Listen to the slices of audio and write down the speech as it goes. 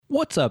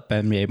What's up,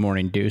 NBA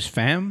Morning Deuce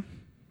fam?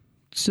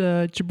 It's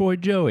your boy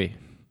Joey.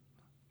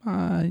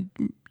 You're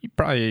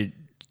probably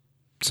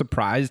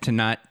surprised to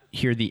not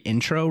hear the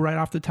intro right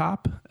off the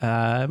top.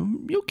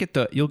 You'll get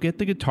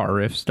the guitar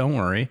riffs, don't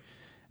worry.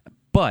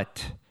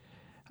 But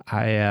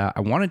I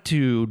wanted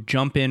to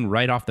jump in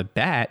right off the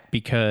bat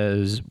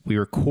because we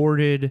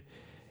recorded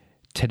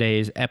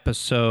today's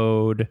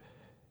episode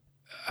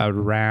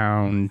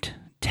around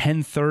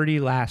 10:30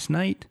 last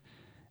night,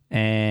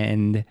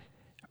 and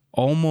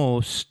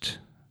almost,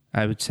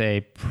 I would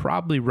say,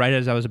 probably right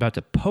as I was about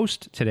to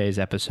post today's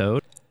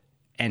episode,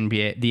 the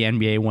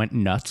NBA went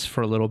nuts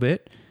for a little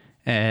bit,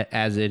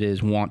 as it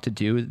is wont to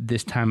do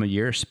this time of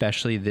year,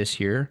 especially this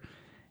year.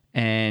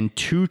 And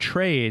two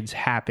trades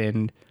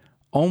happened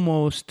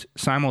almost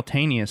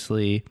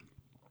simultaneously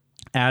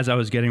as I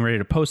was getting ready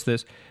to post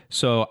this.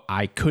 So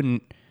I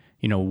couldn't,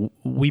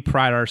 we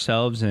pride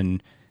ourselves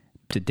in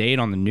to date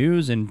on the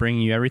news and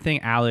bringing you everything.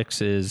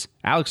 Alex is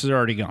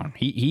already gone.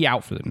 He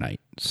out for the night.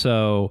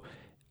 So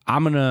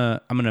I'm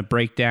gonna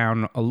break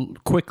down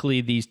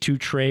quickly these two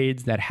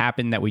trades that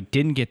happened that we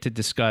didn't get to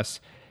discuss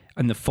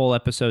in the full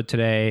episode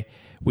today.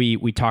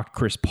 We talked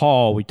Chris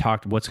Paul. We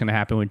talked what's going to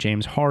happen with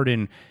James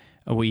Harden.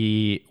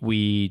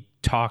 We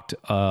talked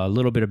a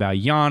little bit about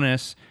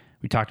Giannis.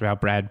 We talked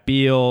about Brad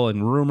Beal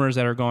and rumors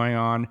that are going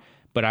on.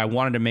 But I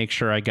wanted to make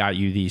sure I got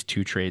you these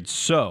two trades.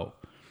 So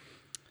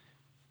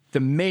the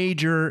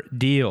major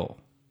deal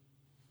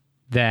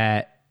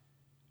that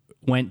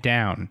went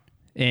down,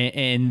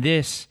 and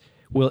this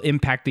will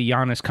impact the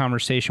Giannis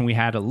conversation we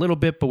had a little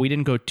bit, but we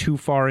didn't go too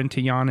far into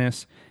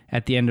Giannis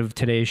at the end of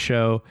today's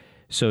show,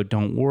 so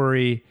don't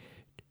worry.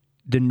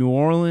 The New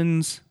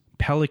Orleans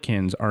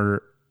Pelicans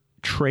are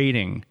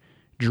trading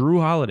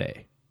Jrue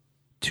Holiday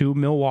to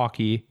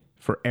Milwaukee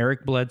for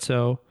Eric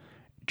Bledsoe,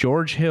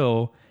 George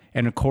Hill,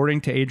 and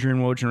according to Adrian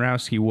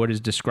Wojnarowski, what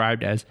is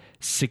described as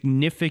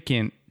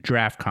significant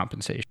draft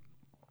compensation,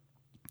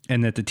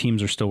 and that the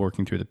teams are still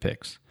working through the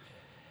picks.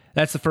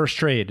 That's the first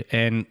trade,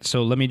 and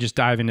so let me just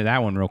dive into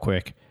that one real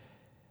quick.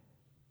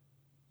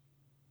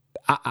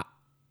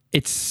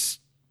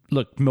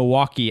 Look,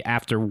 Milwaukee,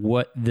 after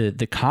what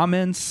the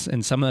comments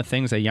and some of the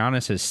things that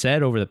Giannis has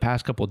said over the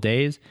past couple of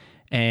days,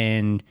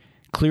 and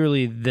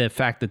clearly the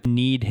fact that they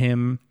need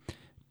him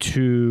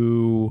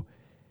to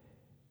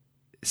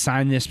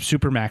sign this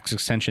Supermax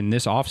extension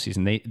this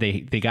offseason.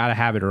 They got to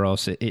have it, or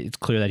else it's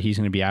clear that he's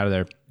going to be out of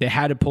there. They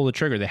had to pull the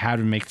trigger. They had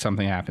to make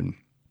something happen.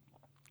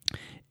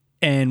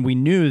 And we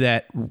knew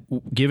that,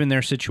 given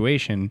their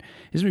situation,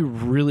 it's going to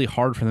be really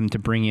hard for them to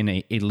bring in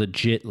a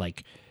legit,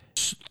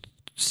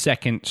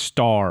 second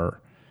star,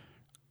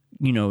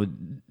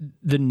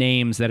 the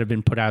names that have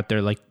been put out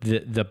there, like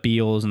the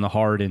Beals and the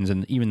Hardens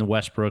and even the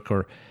Westbrook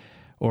or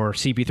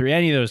CP3,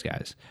 any of those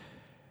guys.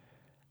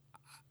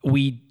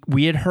 We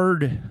had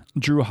heard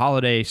Jrue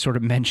Holiday sort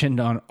of mentioned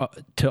on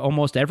to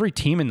almost every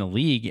team in the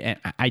league, and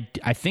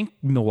I think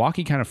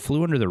Milwaukee kind of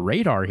flew under the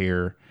radar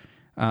here.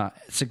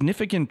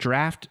 Significant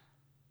draft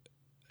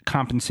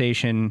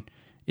compensation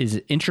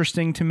is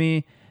interesting to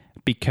me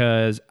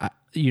because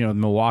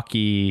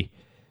Milwaukee,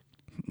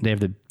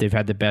 they've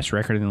had the best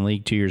record in the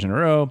league 2 years in a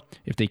row.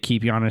 If they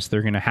keep Giannis,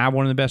 they're going to have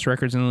one of the best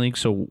records in the league.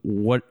 So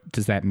what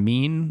does that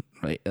mean?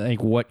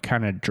 Like what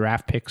kind of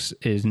draft picks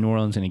is New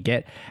Orleans going to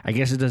get? I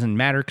guess it doesn't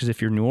matter, because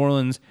if you're New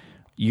Orleans,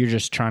 you're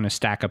just trying to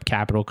stack up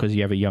capital because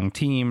you have a young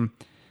team.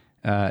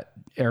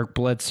 Eric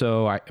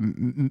Bledsoe,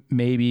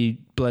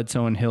 maybe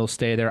Bledsoe and Hill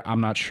stay there.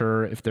 I'm not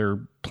sure if they're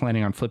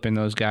planning on flipping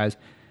those guys.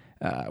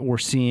 I'm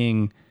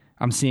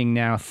seeing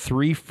now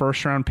 3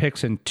 first-round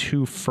picks and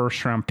 2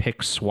 first-round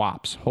pick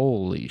swaps.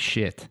 Holy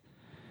shit.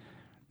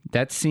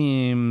 Oh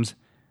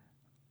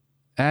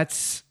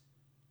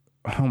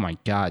my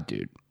God,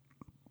 dude.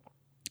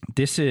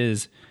 This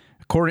is,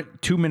 according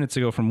 2 minutes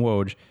ago from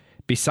Woj,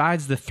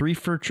 besides the 3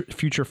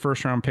 future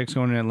first-round picks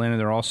going to Atlanta,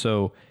 there are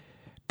also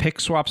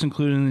pick swaps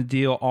included in the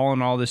deal. All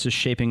in all, this is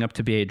shaping up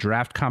to be a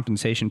draft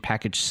compensation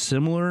package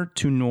similar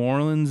to New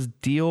Orleans'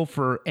 deal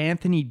for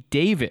Anthony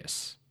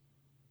Davis.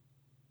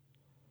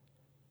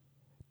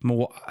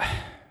 Well,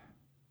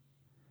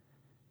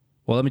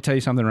 let me tell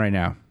you something right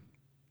now.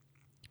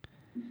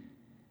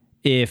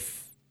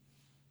 If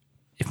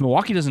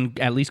Milwaukee doesn't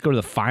at least go to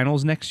the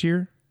finals next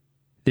year,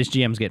 this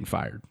GM's getting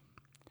fired.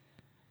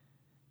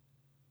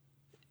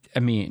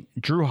 I mean,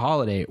 Jrue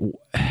Holiday,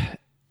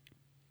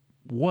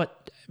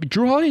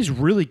 Jrue Holiday is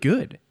really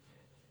good.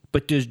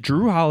 But does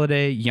Jrue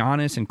Holiday,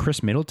 Giannis, and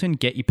Chris Middleton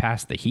get you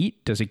past the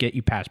Heat? Does it get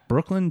you past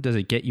Brooklyn? Does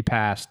it get you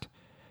past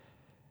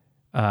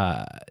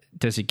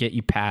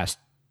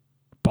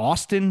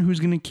Boston, who's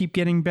going to keep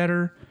getting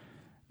better?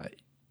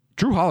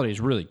 Jrue Holiday is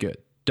really good.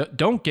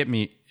 Don't get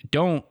me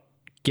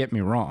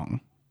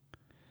wrong.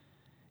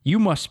 You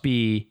must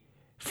be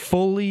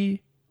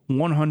fully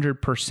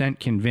 100%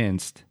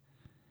 convinced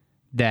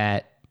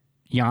that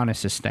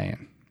Giannis is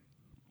staying.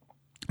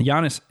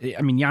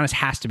 Giannis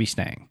has to be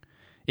staying.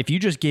 If you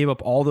just gave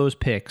up all those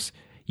picks,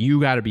 you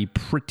got to be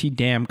pretty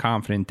damn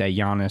confident that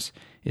Giannis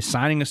is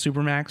signing a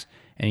Supermax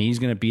and he's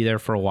going to be there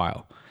for a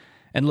while.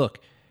 And look,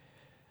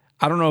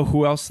 I don't know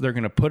who else they're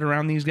going to put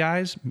around these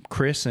guys,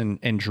 Chris and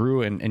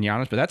Jrue and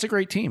Giannis, but that's a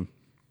great team.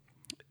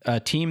 A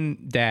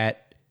team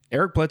that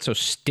Eric Bledsoe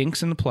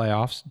stinks in the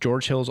playoffs.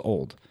 George Hill's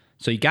old.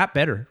 So you got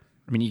better.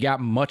 I mean, you got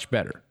much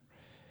better.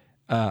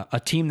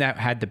 A team that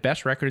had the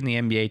best record in the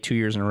NBA 2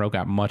 years in a row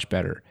got much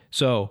better.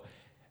 So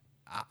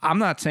I'm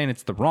not saying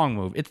it's the wrong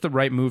move. It's the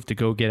right move to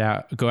go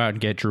out and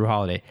get Jrue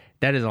Holiday.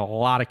 That is a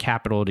lot of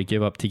capital to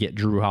give up to get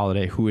Jrue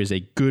Holiday, who is a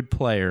good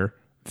player,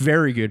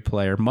 very good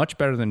player, much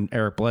better than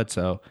Eric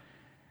Bledsoe.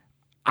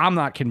 I'm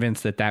not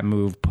convinced that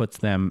move puts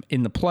them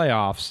in the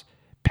playoffs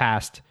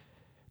past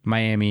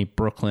Miami,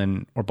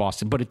 Brooklyn, or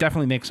Boston, but it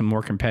definitely makes them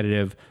more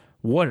competitive.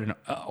 What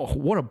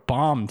a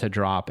bomb to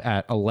drop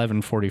at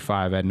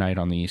 11:45 at night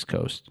on the East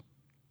Coast.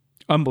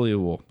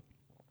 Unbelievable.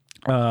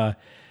 As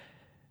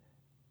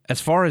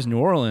far as New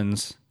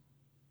Orleans,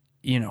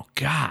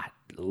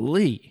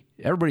 golly,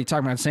 everybody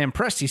talking about Sam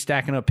Presti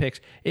stacking up picks.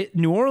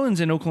 New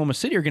Orleans and Oklahoma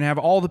City are going to have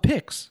all the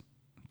picks.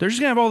 They're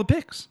just going to have all the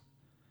picks.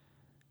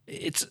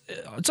 It's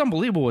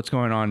unbelievable what's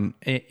going on.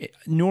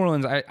 New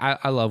Orleans,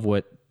 I love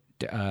what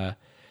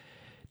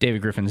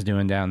David Griffin's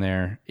doing down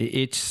there.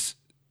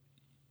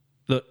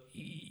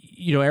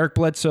 Eric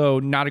Bledsoe,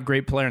 not a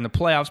great player in the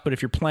playoffs, but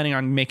if you're planning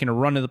on making a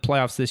run to the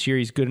playoffs this year,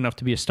 he's good enough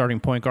to be a starting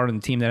point guard on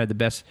the team that had the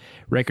best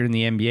record in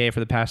the NBA for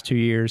the past 2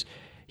 years.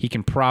 He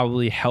can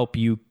probably help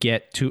you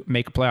get to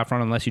make a playoff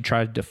run unless you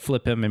try to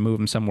flip him and move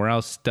him somewhere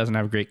else. Doesn't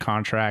have a great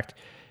contract.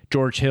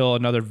 George Hill,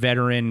 another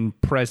veteran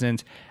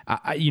presence.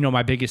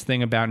 My biggest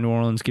thing about New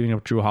Orleans giving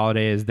up Jrue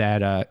Holiday is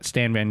that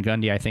Stan Van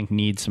Gundy, I think,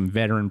 needs some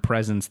veteran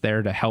presence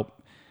there to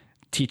help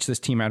teach this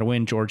team how to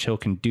win. George Hill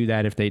can do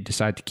that if they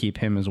decide to keep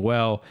him as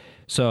well.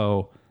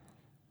 So,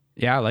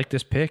 yeah, I like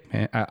this pick,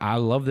 man. I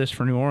love this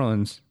for New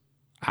Orleans.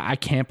 I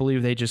can't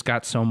believe they just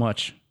got so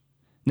much.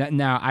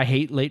 Now, I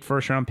hate late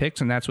first-round picks,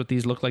 and that's what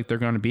these look like they're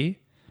going to be.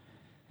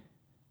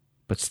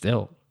 But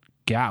still,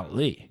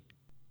 golly,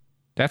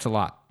 that's a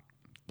lot.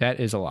 That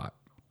is a lot.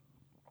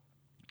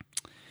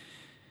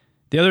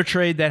 The other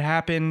trade that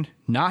happened,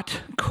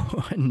 not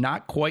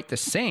quite the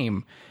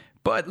same,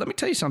 but let me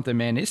tell you something,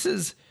 man. This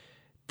is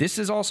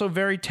also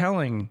very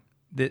telling.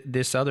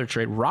 This other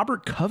trade,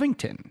 Robert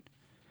Covington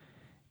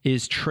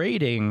is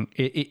trading.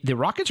 The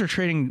Rockets are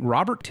trading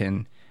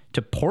Robertson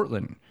to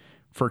Portland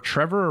for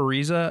Trevor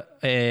Ariza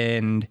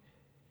and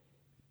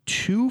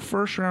 2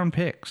 first-round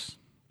picks.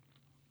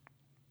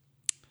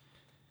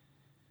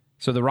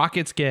 So the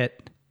Rockets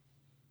get.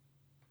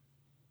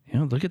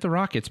 Look at the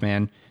Rockets,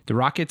 man. The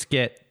Rockets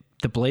get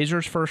the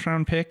Blazers'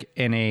 first-round pick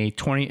and a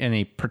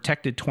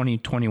protected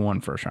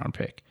 2021 first-round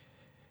pick.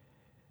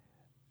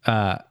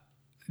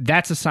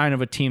 That's a sign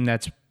of a team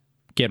that's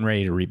getting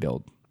ready to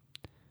rebuild.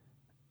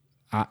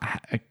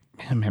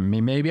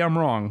 Maybe I'm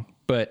wrong,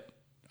 but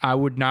I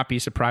would not be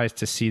surprised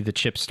to see the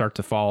chips start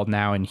to fall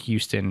now in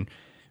Houston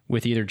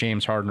with either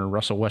James Harden or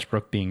Russell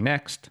Westbrook being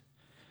next.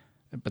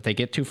 But they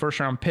get 2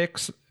 first-round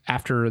picks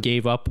after they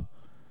gave up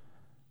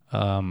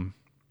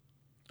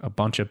a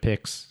bunch of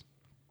picks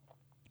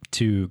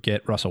to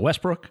get Russell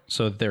Westbrook,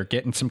 so they're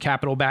getting some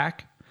capital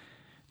back.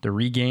 They're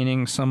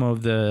regaining some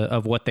of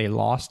what they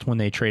lost when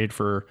they traded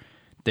for.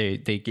 They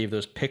gave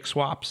those pick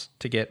swaps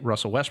to get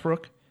Russell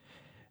Westbrook,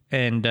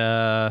 and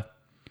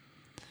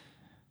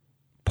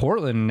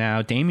Portland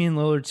now. Damian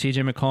Lillard,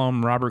 CJ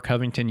McCollum, Robert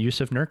Covington,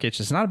 Yusuf Nurkic.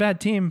 It's not a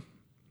bad team.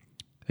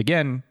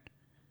 Again,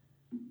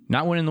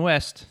 not winning the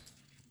West,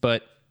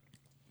 but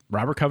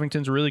Robert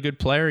Covington's a really good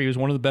player. He was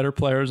one of the better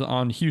players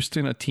on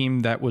Houston, a team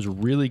that was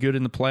really good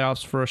in the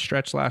playoffs for a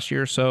stretch last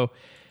year. So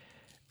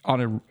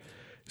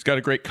he's got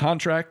a great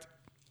contract.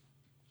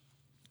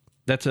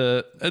 That's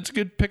a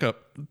good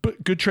pickup,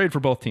 but good trade for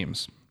both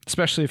teams,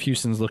 especially if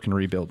Houston's looking to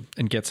rebuild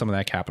and get some of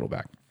that capital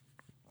back.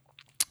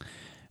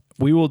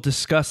 We will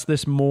discuss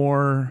this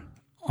more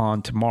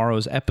on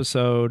tomorrow's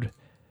episode.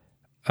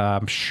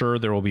 I'm sure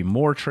there will be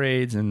more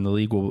trades and the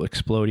league will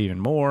explode even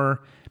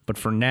more. But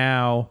for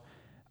now,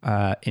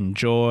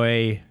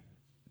 enjoy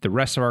the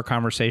rest of our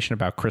conversation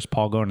about Chris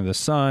Paul going to the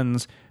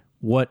Suns.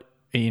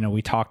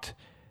 We talked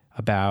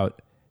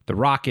about the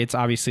Rockets.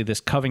 Obviously,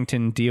 this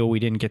Covington deal we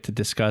didn't get to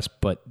discuss,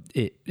 but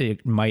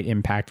it might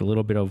impact a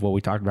little bit of what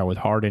we talked about with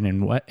Harden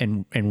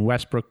and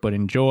Westbrook. But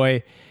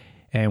enjoy,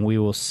 and we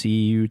will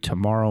see you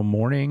tomorrow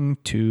morning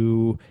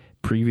to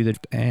preview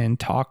and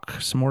talk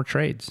some more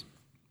trades.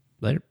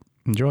 Later.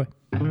 Enjoy.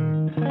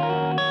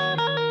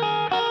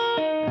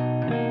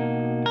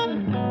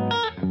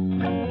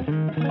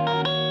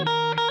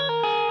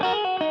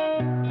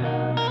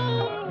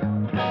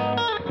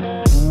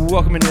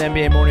 Welcome into the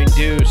NBA Morning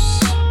Deuce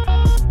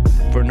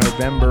for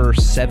November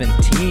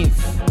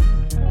 17th.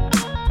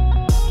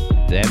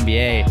 The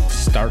NBA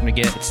starting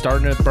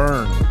to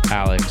burn,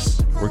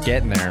 Alex. We're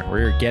getting there.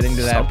 We're getting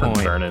to that point.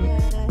 Something's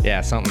burning.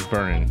 Yeah, something's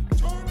burning.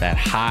 That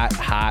hot,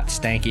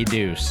 stanky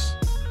deuce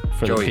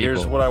for Joey, the people.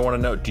 here's what I want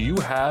to know. Do you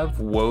have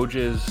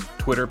Woj's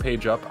Twitter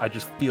page up? I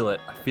just feel it.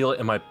 I feel it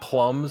in my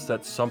plums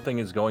that something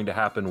is going to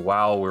happen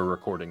while we're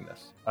recording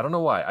this. I don't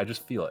know why. I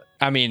just feel it.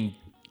 I mean,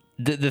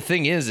 the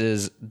thing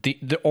is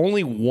the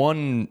only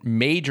one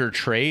major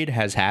trade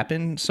has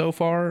happened so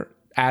far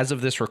as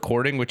of this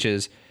recording, which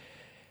is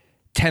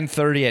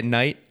 10:30 at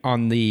night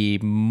on the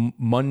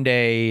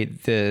Monday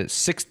the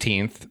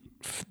 16th.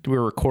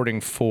 We're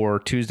recording for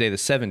Tuesday the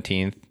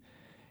 17th.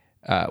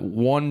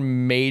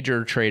 One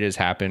major trade has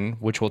happened,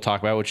 which we'll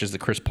talk about, which is the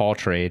Chris Paul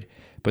trade.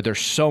 But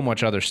there's so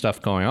much other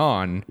stuff going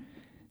on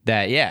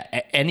that, yeah,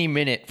 at any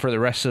minute for the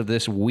rest of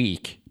this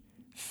week,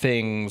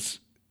 things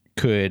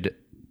could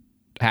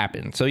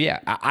happen. So, yeah,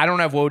 I don't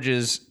have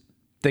Woj's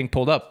thing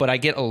pulled up, but I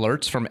get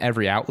alerts from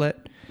every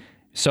outlet.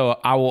 So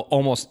I will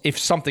almost, if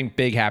something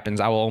big happens,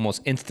 I will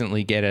almost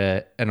instantly get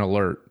an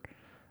alert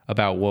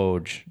about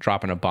Woj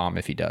dropping a bomb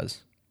if he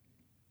does.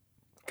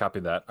 Copy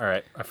that. All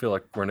right. I feel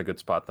like we're in a good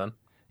spot then.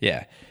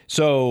 Yeah.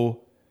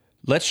 So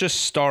let's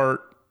just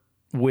start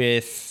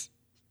with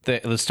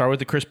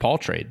the Chris Paul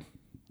trade.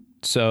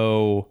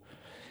 So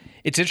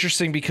it's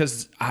interesting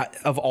because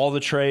of all the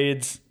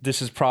trades,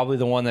 this is probably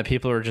the one that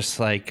people are just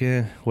like,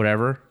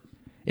 whatever.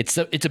 It's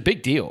a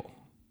big deal.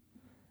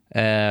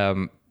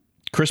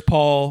 Chris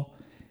Paul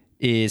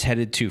is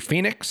headed to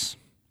Phoenix.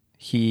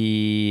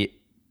 The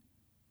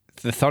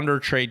Thunder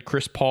trade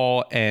Chris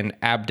Paul and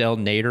Abdel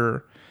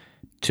Nader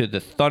to the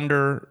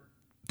Thunder.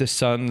 The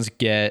Suns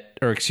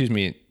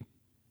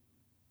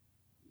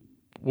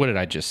what did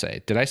I just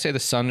say? Did I say the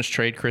Suns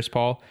trade Chris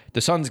Paul?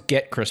 The Suns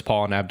get Chris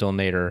Paul and Abdel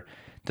Nader.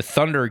 The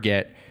Thunder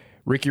get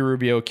Ricky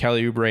Rubio,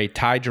 Kelly Oubre,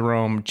 Ty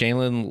Jerome,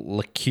 Jalen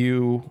Lecque.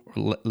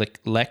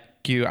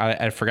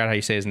 I forgot how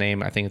you say his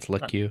name. I think it's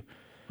Lecque.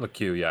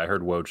 Lecque, yeah. I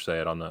heard Woj say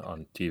it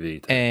on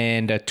TV.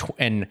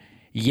 And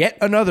yet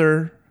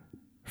another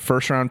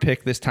first-round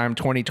pick, this time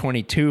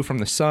 2022 from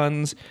the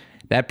Suns.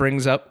 That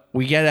brings up,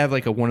 we got to have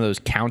like one of those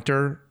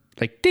counter,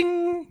 like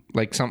ding,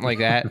 like something like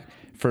that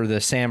for the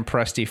Sam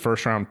Presti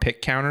first-round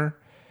pick counter.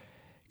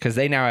 Because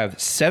they now have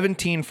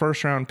 17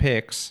 first-round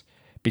picks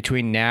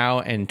between now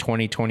and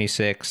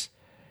 2026.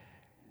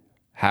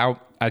 I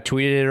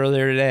tweeted it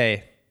earlier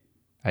today.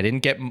 I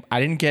didn't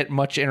get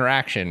much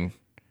interaction.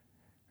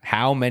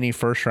 How many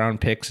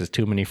first-round picks is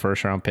too many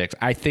first-round picks?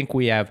 I think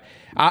we have,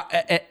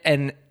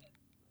 and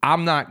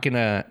I'm not going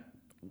to,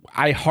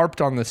 I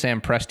harped on the Sam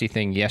Presti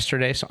thing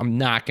yesterday, so I'm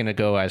not going to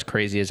go as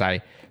crazy as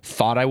I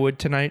thought I would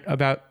tonight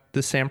about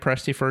the Sam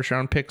Presti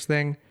first-round picks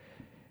thing.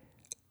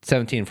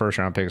 17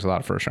 first-round picks, a lot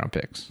of first-round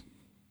picks.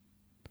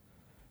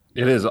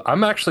 It is.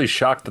 I'm actually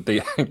shocked that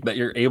that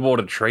you're able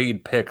to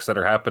trade picks that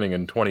are happening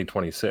in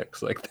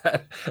 2026 like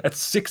that. That's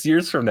 6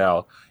 years from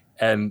now,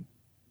 and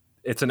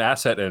it's an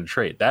asset and a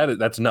trade.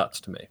 That's nuts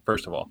to me.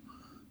 First of all,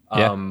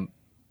 yeah.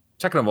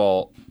 Second of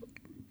all,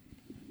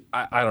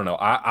 I don't know.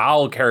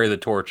 I'll carry the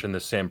torch in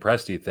this Sam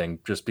Presti thing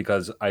just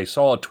because I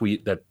saw a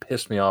tweet that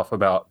pissed me off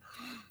about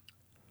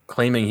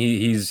claiming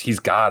he's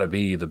got to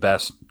be the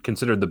best,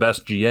 considered the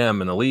best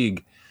GM in the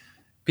league.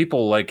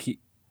 People like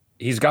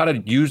he's got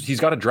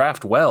to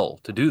draft well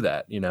to do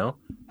that.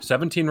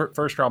 17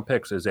 first round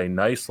picks is a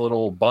nice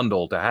little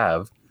bundle to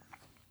have,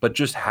 but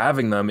just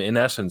having them in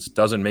essence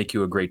doesn't make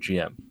you a great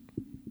GM.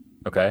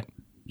 Okay,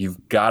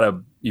 you've got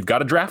to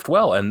draft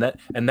well, and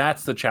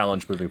that's the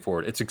challenge moving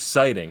forward. It's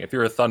exciting. If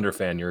you're a Thunder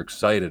fan, you're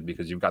excited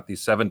because you've got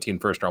these 17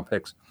 first round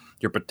picks.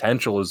 Your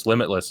potential is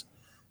limitless,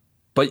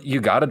 but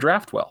you got to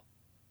draft well.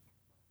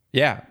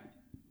 Yeah.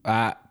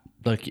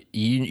 Look,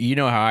 you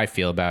know how I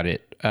feel about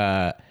it.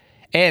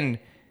 And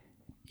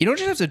you don't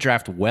just have to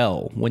draft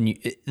well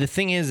the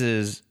thing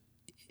is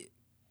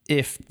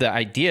if the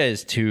idea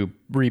is to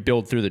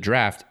rebuild through the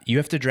draft, you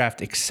have to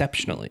draft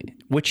exceptionally,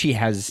 which he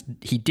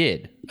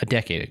did a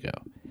decade ago.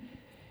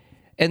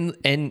 And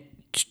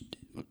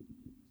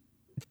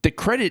the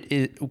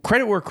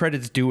credit where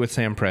credit's due with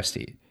Sam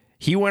Presti.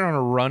 He went on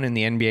a run in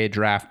the NBA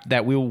draft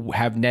that we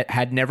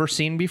had never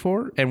seen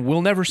before and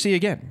will never see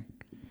again.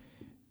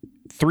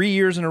 3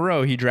 years in a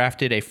row, he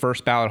drafted a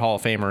first ballot Hall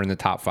of Famer in the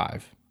top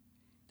 5.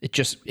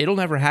 It'll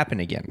never happen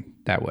again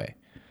that way.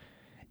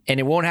 And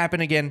it won't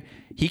happen again.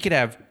 He could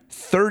have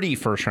 30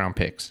 first round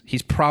picks.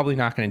 He's probably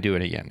not going to do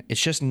it again.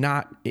 It's just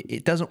not,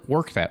 it doesn't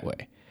work that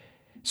way.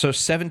 So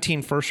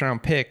 17 first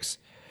round picks,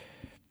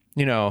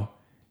 there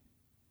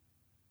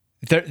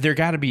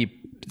got to be.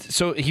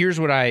 So here's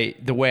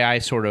the way I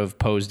sort of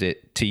posed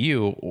it to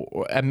you.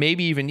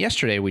 Maybe even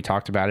yesterday we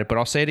talked about it, but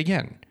I'll say it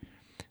again.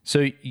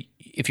 So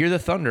if you're the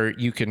Thunder,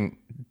 you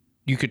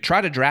could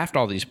try to draft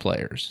all these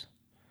players,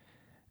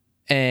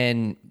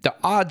 and the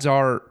odds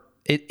are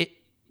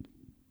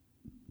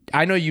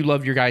I know you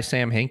love your guy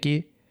Sam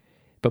Hinkie,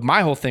 but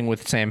my whole thing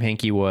with Sam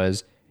Hinkie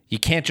was you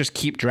can't just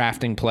keep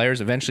drafting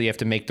players. Eventually, you have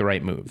to make the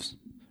right moves,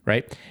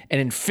 right? And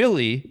in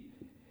Philly,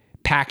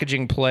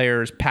 packaging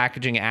players,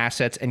 packaging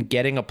assets, and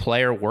getting a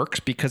player works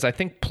because I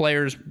think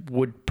players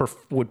would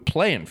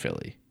play in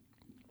Philly.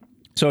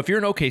 So if you're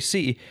an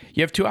OKC,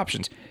 you have two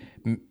options.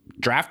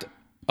 Draft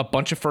a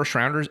bunch of first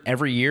rounders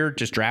every year.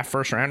 Just draft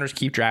first rounders.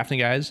 Keep drafting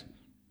guys.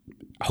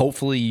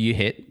 Hopefully you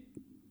hit.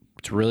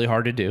 It's really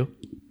hard to do,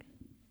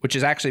 which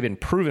has actually been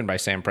proven by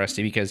Sam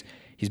Presti because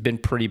he's been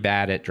pretty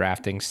bad at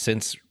drafting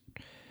since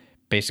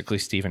basically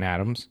Steven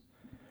Adams.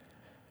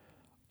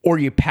 or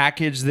you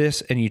package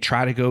this and you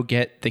try to go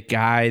get the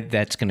guy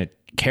that's going to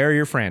carry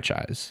your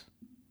franchise.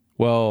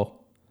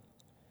 Well,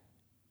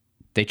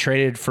 they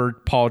traded for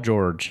Paul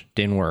George,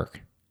 didn't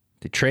work.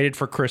 They traded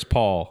for Chris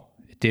Paul,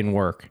 it didn't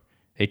work.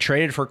 They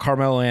traded for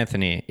Carmelo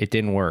Anthony, it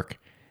didn't work.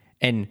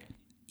 And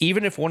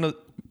even if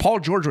Paul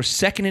George was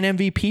second in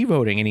MVP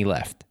voting and he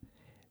left,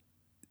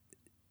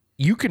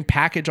 you can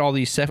package all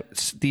these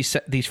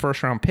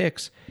first round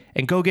picks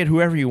and go get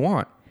whoever you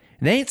want.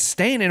 They ain't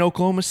staying in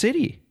Oklahoma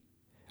City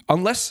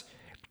unless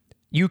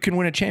you can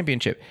win a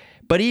championship.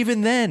 But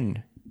even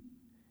then,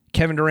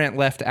 Kevin Durant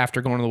left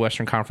after going to the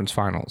Western Conference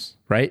Finals,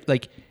 right?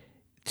 Like,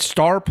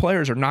 star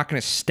players are not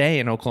going to stay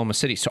in Oklahoma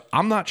City. So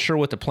I'm not sure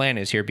what the plan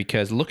is here,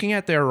 because looking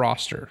at their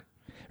roster,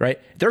 right,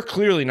 they're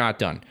clearly not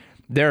done.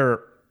 They're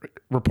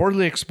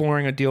reportedly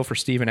exploring a deal for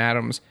Steven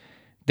Adams.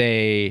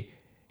 They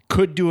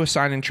could do a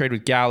sign and trade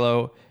with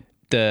Gallo.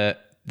 The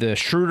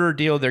Schroeder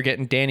deal, they're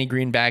getting Danny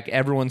Green back.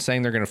 Everyone's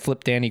saying they're going to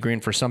flip Danny Green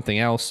for something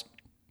else.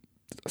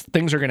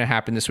 Things are going to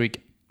happen this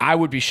week. I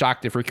would be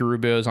shocked if Ricky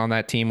Rubio is on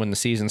that team when the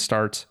season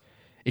starts.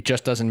 It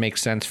just doesn't make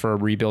sense for a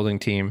rebuilding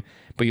team.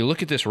 But you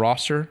look at this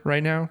roster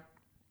right now,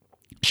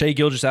 Shai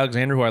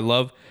Gilgeous-Alexander, who I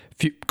love,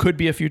 could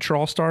be a future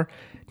All-Star.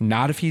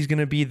 Not if he's going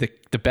to be the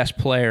best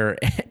player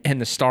and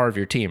the star of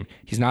your team.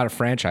 He's not a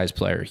franchise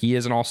player. He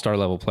is an All-Star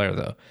level player,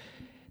 though.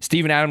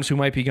 Steven Adams, who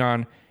might be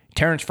gone.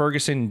 Terrence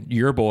Ferguson,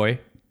 your boy.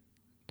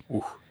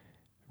 Ooh.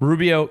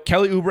 Rubio.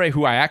 Kelly Oubre,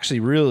 who I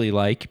actually really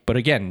like, but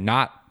again,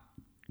 not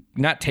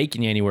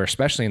taking you anywhere,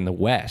 especially in the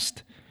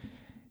West.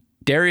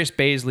 Darius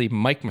Baisley,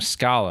 Mike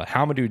Muscala,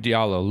 Hamidou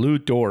Diallo, Lou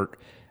Dort,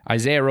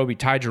 Isaiah Roby,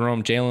 Ty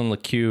Jerome, Jalen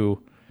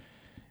LeCue,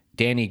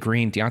 Danny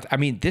Green, Deontay. I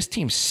mean, this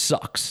team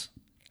sucks.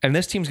 And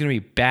this team's going to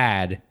be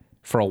bad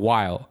for a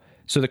while.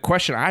 So the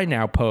question I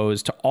now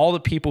pose to all the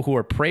people who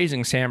are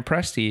praising Sam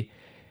Presti,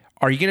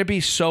 are you going to be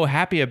so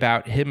happy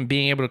about him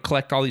being able to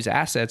collect all these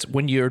assets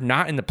when you're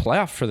not in the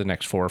playoffs for the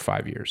next 4 or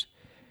 5 years?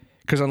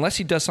 Because unless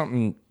he does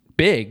something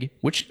big,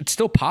 which it's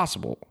still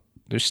possible,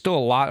 there's still a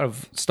lot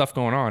of stuff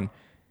going on,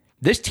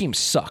 this team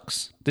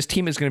sucks. This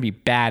team is going to be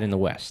bad in the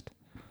West.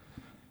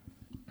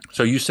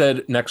 So you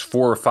said next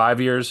 4 or 5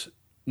 years?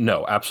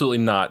 No, absolutely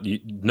not.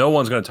 No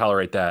one's going to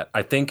tolerate that.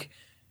 I think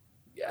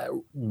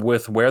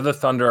with where the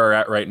Thunder are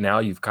at right now,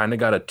 you've kind of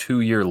got a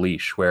 2-year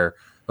leash where,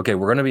 okay,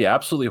 we're going to be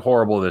absolutely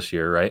horrible this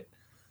year, right?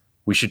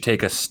 We should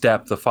take a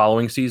step the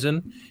following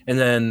season. And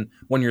then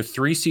when you're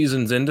 3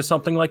 seasons into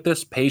something like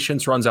this,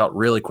 patience runs out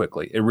really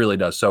quickly. It really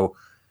does. So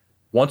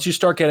once you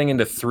start getting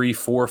into 3,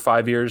 4,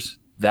 5 years,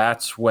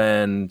 that's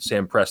when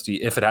Sam Presti,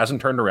 if it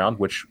hasn't turned around,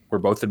 which we're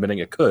both admitting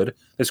it could,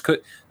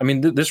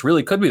 this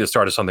really could be the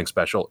start of something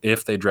special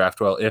if they draft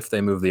well, if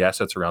they move the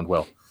assets around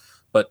well.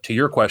 But to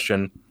your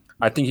question,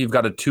 I think you've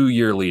got a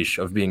 2-year leash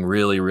of being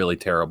really, really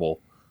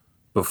terrible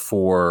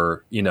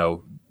before,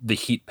 the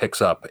heat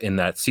picks up in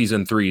that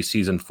season 3,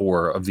 season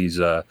 4 of these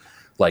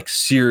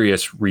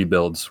serious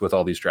rebuilds with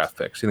all these draft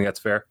picks. You think that's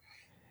fair?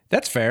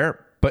 That's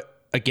fair.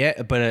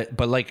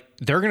 But like,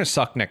 they're going to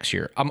suck next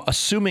year. I'm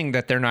assuming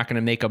that they're not going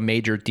to make a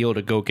major deal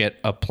to go get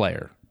a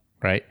player,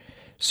 right?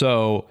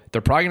 So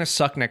they're probably going to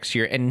suck next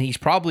year, and he's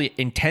probably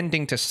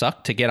intending to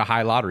suck to get a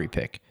high lottery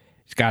pick.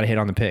 He's got to hit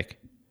on the pick.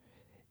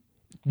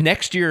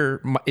 Next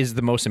year is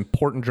the most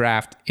important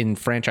draft in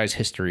franchise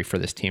history for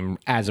this team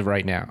as of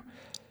right now,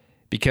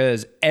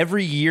 because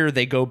every year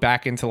they go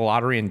back into the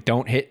lottery and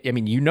don't hit. I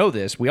mean, you know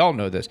this. We all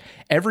know this.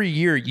 Every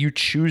year you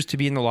choose to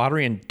be in the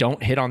lottery and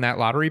don't hit on that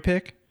lottery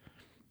pick,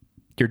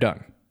 you're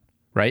done,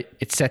 right?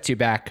 It sets you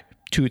back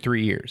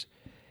 2-3 years.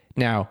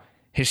 Now,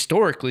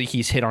 historically,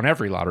 he's hit on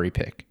every lottery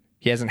pick.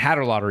 He hasn't had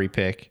a lottery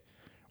pick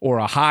or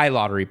a high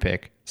lottery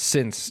pick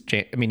since,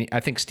 I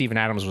think Steven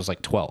Adams was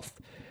like 12th,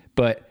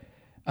 but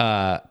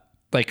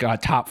like a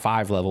top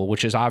 5 level,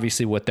 which is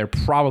obviously what they're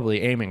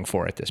probably aiming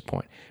for at this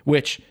point,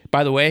 which,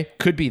 by the way,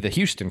 could be the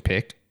Houston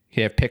pick.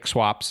 You have pick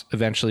swaps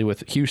eventually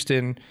with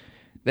Houston.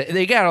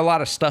 They got a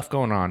lot of stuff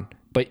going on,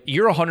 but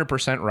you're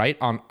 100% right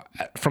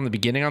from the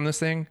beginning on this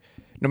thing.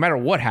 No matter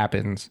what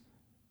happens,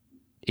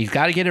 he's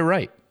got to get it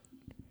right.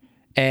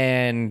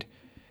 And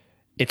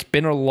it's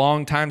been a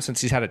long time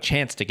since he's had a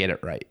chance to get it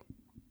right.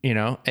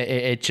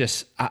 It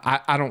just,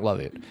 I don't love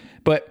it.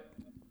 But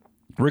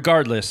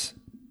regardless,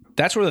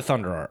 that's where the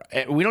Thunder are.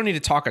 We don't need to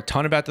talk a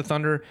ton about the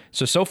Thunder.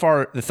 So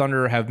far, the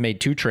Thunder have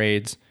made 2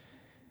 trades.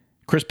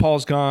 Chris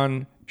Paul's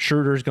gone.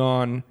 Schroeder's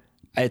gone.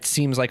 It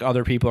seems like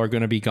other people are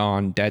going to be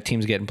gone. That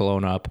team's getting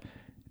blown up.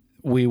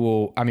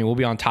 We'll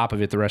be on top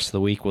of it the rest of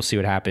the week. We'll see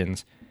what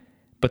happens.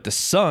 But the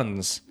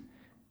Suns,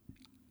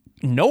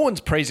 no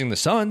one's praising the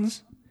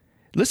Suns.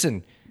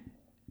 Listen,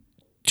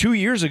 2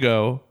 years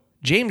ago,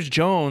 James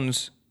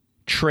Jones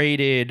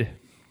traded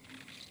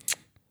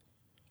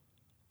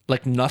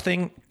like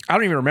nothing. I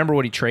don't even remember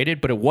what he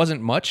traded, but it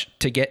wasn't much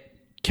to get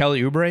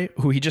Kelly Oubre,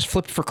 who he just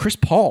flipped for Chris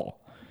Paul.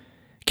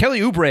 Kelly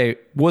Oubre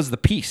was the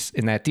piece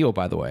in that deal,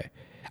 by the way.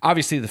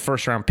 Obviously, the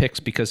first-round picks,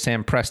 because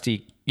Sam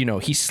Presti,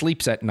 he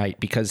sleeps at night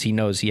because he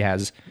knows he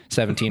has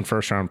 17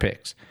 first-round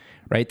picks.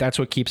 Right? That's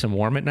what keeps him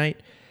warm at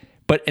night.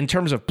 But in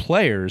terms of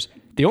players,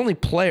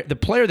 the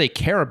player they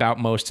care about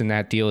most in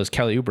that deal is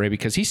Kelly Oubre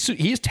because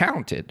he's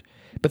talented.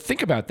 But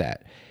think about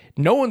that.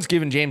 No one's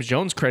given James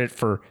Jones credit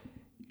for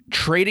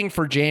trading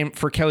for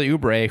Kelly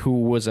Oubre, who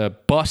was a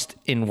bust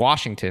in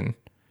Washington,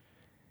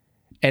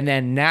 and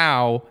then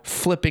now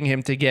flipping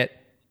him to get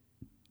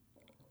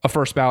a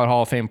first ballot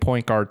Hall of Fame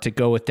point guard to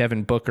go with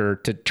Devin Booker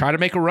to try to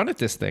make a run at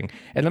this thing.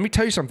 And let me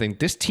tell you something.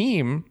 This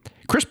team,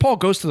 Chris Paul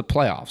goes to the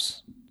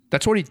playoffs.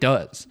 That's what he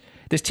does.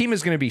 This team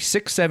is going to be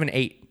 6, 7,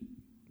 8.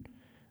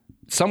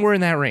 Somewhere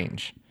in that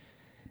range.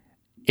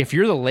 If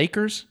you're the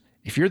Lakers,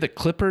 if you're the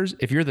Clippers,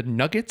 if you're the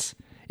Nuggets,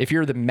 if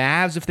you're the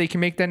Mavs, if they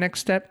can make that next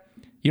step,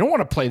 you don't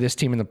want to play this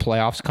team in the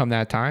playoffs come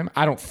that time.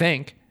 I don't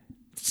think.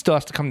 It still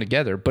has to come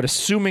together. But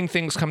assuming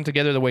things come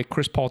together the way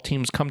Chris Paul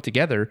teams come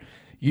together,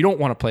 you don't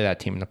want to play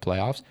that team in the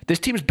playoffs. This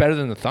team's better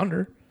than the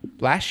Thunder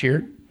last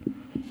year.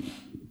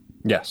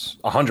 Yes,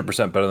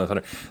 100% better than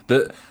the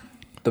Thunder.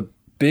 The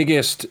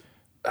biggest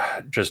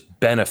just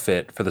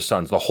benefit for the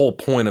Suns, the whole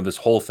point of this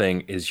whole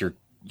thing is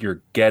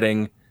you're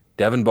getting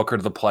Devin Booker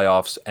to the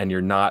playoffs and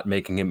you're not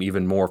making him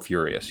even more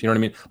furious. You know what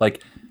I mean?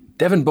 Like,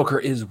 Devin Booker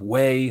is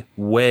way,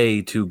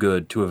 way too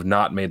good to have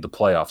not made the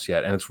playoffs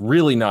yet, and it's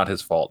really not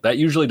his fault. That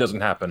usually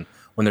doesn't happen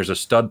when there's a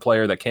stud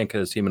player that can't get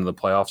his team into the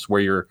playoffs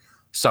where you're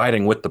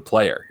siding with the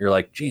player. You're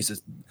like,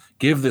 Jesus,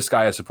 give this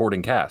guy a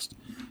supporting cast.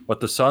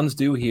 What the Suns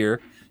do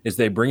here is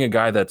they bring a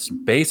guy that's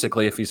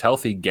basically, if he's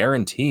healthy,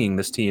 guaranteeing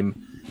this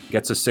team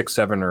gets a 6,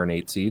 7, or an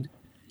 8 seed.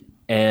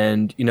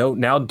 And,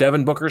 now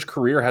Devin Booker's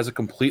career has a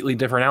completely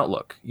different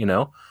outlook,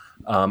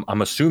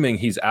 I'm assuming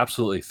he's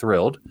absolutely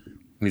thrilled.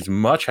 He's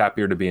much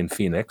happier to be in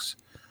Phoenix.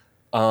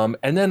 And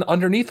then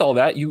underneath all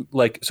that,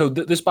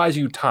 this buys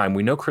you time.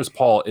 We know Chris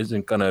Paul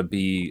isn't going to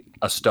be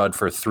a stud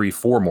for 3,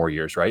 4 more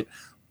years, right?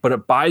 But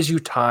it buys you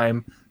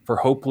time for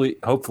hopefully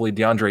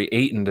DeAndre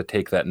Ayton to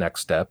take that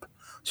next step.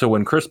 So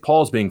when Chris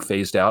Paul's being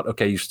phased out,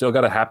 okay, you still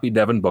got a happy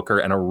Devin Booker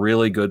and a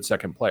really good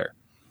second player.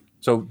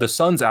 So the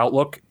Suns'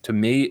 outlook to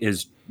me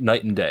is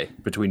night and day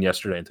between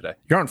yesterday and today.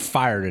 You're on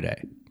fire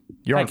today.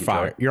 You're on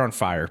fire. You're on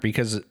fire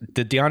because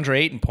the DeAndre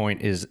Ayton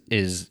point is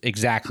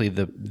exactly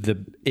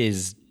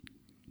is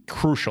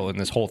crucial in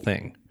this whole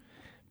thing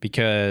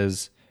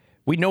because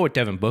we know what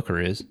Devin Booker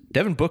is.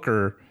 Devin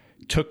Booker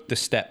took the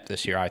step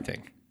this year, I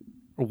think.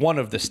 One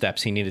of the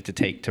steps he needed to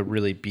take to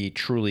really be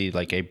truly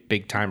like a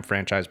big time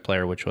franchise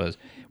player, which was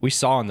we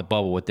saw in the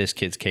bubble what this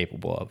kid's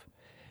capable of.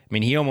 I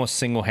mean, he almost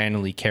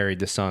single-handedly carried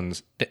the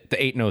Suns, the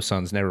 8-0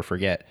 Suns, never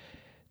forget,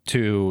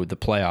 to the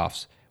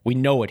playoffs. We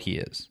know what he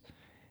is.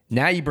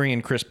 Now you bring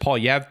in Chris Paul.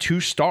 You have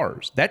 2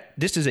 stars.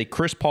 This is a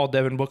Chris Paul,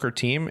 Devin Booker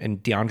team,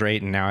 and DeAndre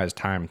Ayton now has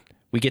time.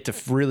 We get to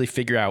really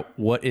figure out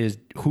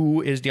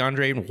who is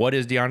DeAndre Ayton, what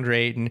is DeAndre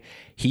Ayton.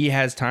 He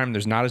has time.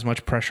 There's not as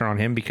much pressure on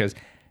him because,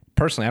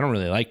 personally, I don't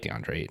really like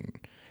DeAndre Ayton.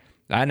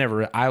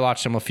 I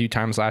watched him a few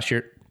times last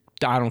year.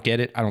 I don't get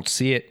it. I don't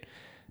see it.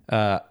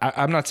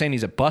 I'm not saying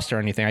he's a bust or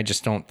anything. I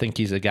just don't think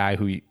he's a guy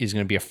who is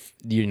going to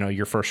be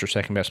your first or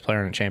second best player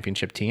on a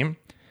championship team.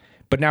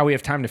 But now we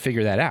have time to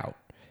figure that out.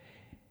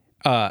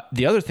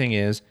 The other thing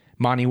is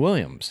Monty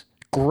Williams.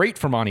 Great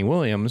for Monty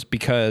Williams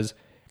because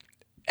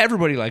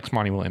everybody likes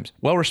Monty Williams.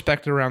 Well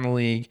respected around the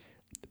league.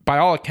 By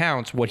all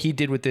accounts, what he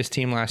did with this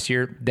team last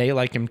year, they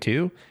like him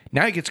too.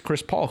 Now he gets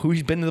Chris Paul, who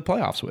he's been to the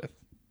playoffs with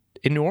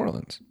in New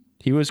Orleans.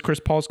 He was Chris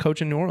Paul's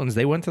coach in New Orleans.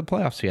 They went to the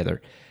playoffs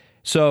together.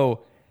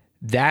 So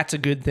that's a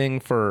good thing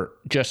for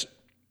just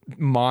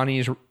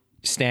Monty's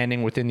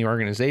standing within the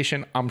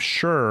organization. I'm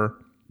sure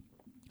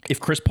if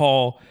Chris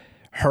Paul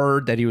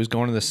heard that he was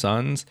going to the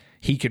Suns,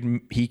 he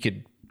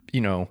could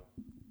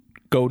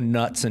go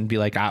nuts and be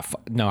like,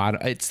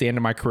 it's the end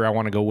of my career. I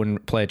want to go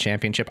play a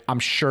championship. I'm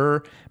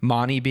sure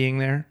Monty being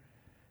there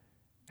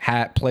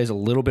plays a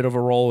little bit of a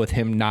role with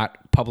him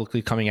not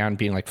publicly coming out and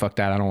being like, fuck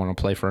that, I don't want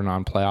to play for a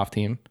non-playoff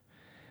team.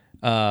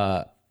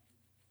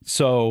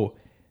 So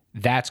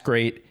that's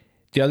great.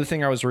 The other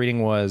thing I was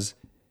reading was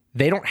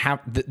they don't have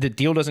the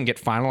deal doesn't get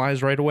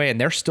finalized right away,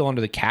 and they're still under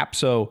the cap.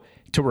 So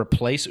to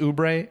replace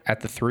Oubre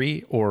at the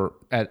 3 or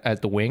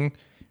at the wing,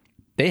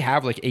 they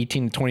have like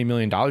 $18 to $20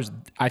 million.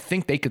 I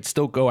think they could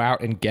still go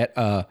out and get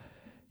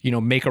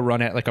make a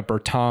run at like a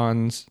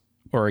Bertans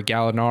or a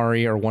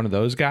Gallinari or one of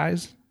those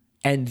guys,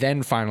 and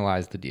then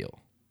finalize the deal.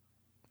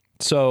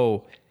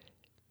 So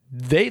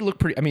they look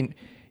pretty. I mean,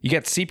 you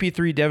got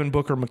CP3, Devin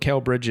Booker,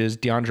 Mikal Bridges,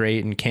 DeAndre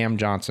Ayton, Cam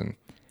Johnson.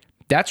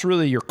 That's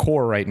really your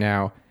core right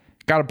now.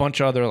 Got a bunch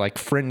of other like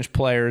fringe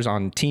players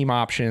on team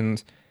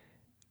options.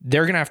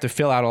 They're going to have to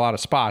fill out a lot of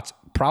spots.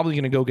 Probably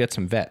going to go get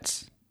some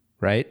vets,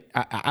 right?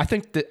 I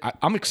think that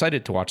I'm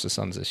excited to watch the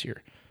Suns this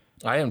year.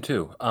 I am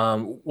too.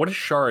 What is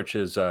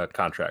Šarić's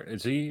contract?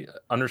 Is he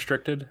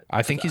unrestricted?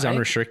 I think he's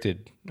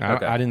unrestricted.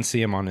 Okay. I didn't see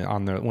him when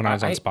I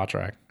was on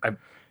Spotrac. I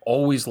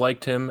always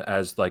liked him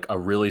as like a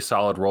really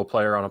solid role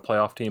player on a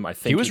playoff team. I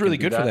think he was really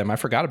good for them. I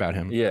forgot about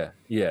him. Yeah.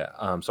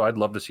 So I'd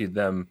love to see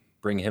them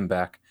bring him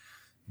back.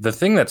 The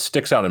thing that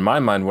sticks out in my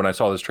mind when I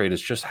saw this trade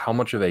is just how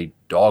much of a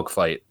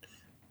dogfight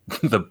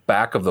the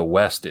back of the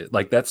West is.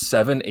 Like that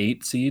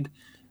 7-8 seed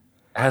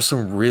has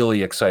some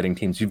really exciting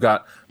teams. You've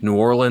got New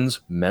Orleans,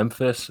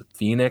 Memphis,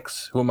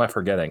 Phoenix. Who am I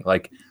forgetting?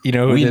 Like, You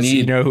know who we this.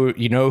 need.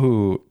 You know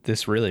who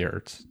this really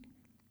hurts.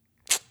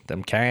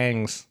 Them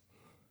Kangs.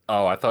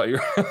 Oh, I thought you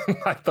were,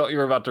 I thought you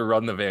were about to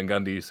run the Van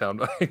Gundy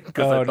sound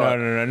because I Oh thought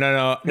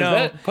no.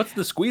 that puts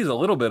the squeeze a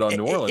little bit on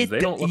New Orleans. They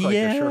don't look like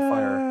a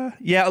surefire.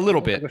 Yeah, a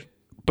little bit,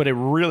 but it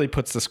really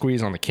puts the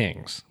squeeze on the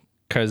Kings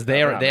because they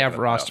have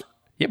roster.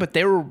 Yeah, but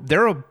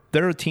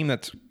they're a team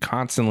that's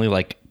constantly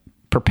like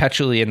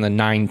perpetually in the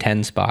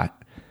 9-10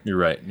 spot. You're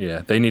right.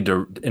 Yeah, they need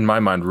to, in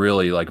my mind,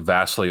 really like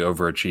vastly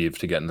overachieve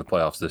to get in the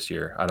playoffs this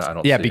year. I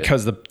don't. Yeah, see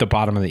because the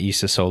bottom of the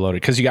East is so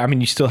loaded. Because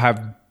you still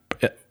have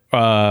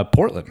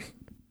Portland.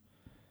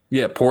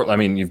 Yeah, Portland. I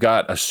mean, you've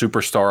got a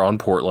superstar on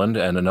Portland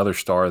and another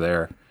star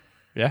there.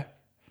 Yeah,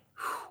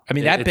 I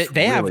mean It's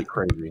they really have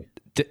crazy.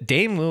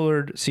 Dame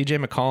Lillard, C.J.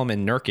 McCollum,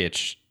 and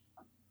Nurkic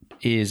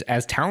is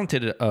as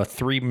talented a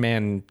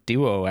 3-man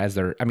duo as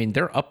they're. I mean,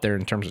 they're up there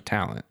in terms of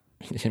talent.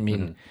 I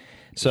mean,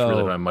 so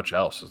Really not much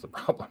else is the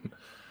problem.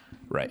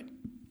 Right.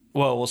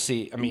 Well, we'll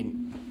see. I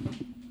mean,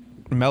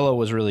 Melo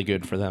was really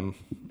good for them,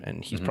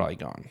 and he's probably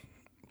gone.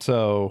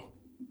 So,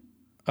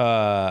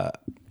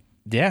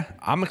 yeah,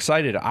 I'm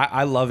excited.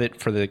 I love it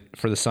for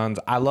the Suns.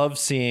 I love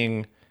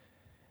seeing.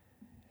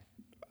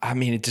 I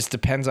mean, it just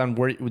depends on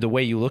the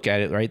way you look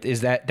at it, right?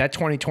 Is that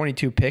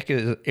 2022 pick?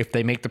 If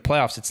they make the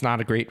playoffs, it's not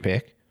a great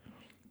pick.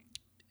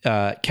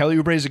 Kelly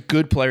Oubre is a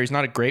good player. He's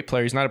not a great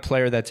player. He's not a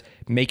player that's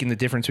making the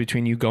difference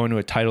between you going to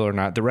a title or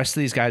not. The rest of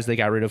these guys they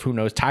got rid of, who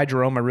knows? Ty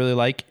Jerome, I really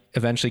like.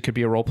 Eventually could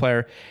be a role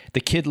player. The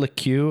kid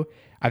LeCue,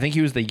 I think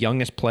he was the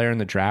youngest player in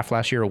the draft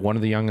last year, or one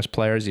of the youngest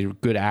players. He's a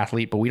good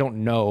athlete, but we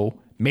don't know.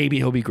 Maybe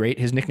he'll be great.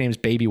 His nickname is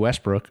Baby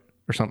Westbrook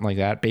or something like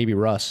that. Baby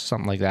Russ,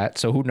 something like that.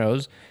 So who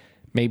knows?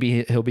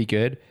 Maybe he'll be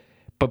good.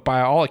 But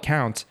by all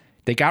accounts,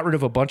 they got rid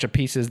of a bunch of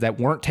pieces that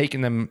weren't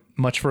taking them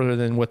much further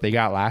than what they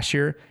got last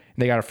year.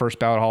 They got a first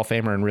ballot Hall of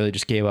Famer and really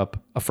just gave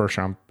up a first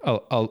round,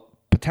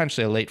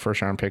 potentially a late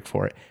first round pick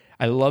for it.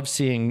 I love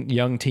seeing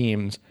young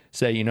teams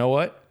say, you know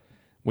what?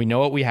 We know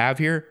what we have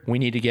here. We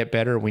need to get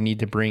better. We need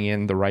to bring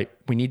in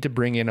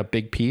a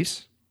big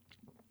piece.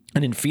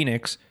 And in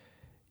Phoenix,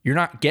 you're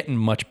not getting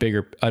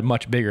a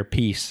much bigger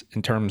piece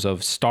in terms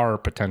of star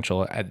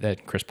potential than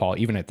Chris Paul,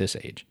 even at this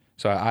age.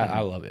 So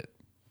I love it.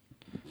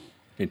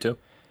 Me too.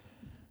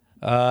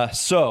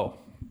 So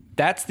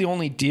that's the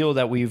only deal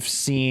that we've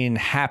seen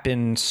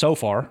happen so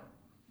far.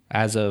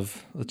 As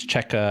of let's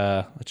check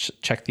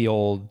the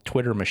old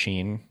Twitter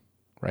machine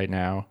right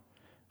now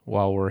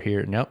while we're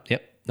here. Nope.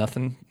 Yep.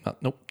 Nothing.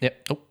 Nope.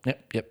 Yep. Nope.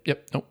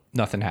 Yep. Nope.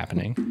 Nothing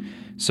happening.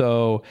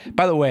 So,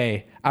 by the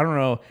way, I don't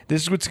know.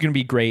 This is what's going to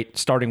be great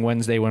starting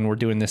Wednesday when we're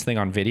doing this thing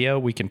on video.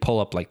 We can pull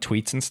up like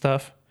tweets and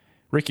stuff.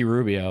 Ricky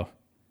Rubio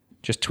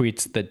just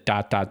tweets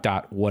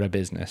the ... what a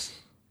business.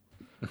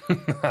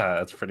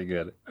 That's pretty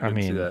good. I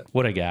mean,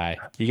 what a guy.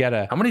 You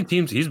gotta. How many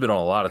teams? He's been on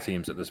a lot of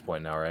teams at this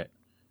point now, right?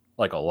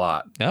 Like a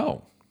lot.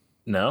 No.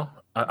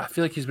 I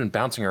feel like he's been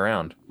bouncing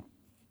around.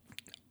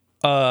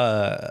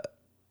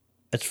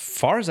 As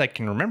far as I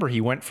can remember,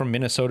 he went from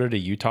Minnesota to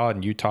Utah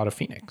and Utah to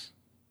Phoenix.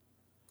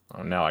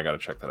 Oh, now I got to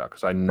check that out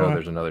because I know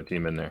there's another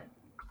team in there.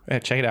 Yeah,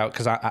 check it out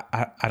because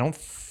I don't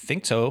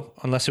think so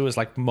unless it was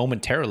like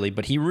momentarily,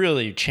 but he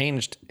really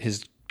changed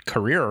his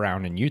career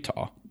around in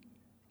Utah.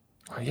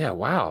 Oh, yeah,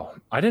 wow.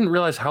 I didn't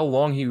realize how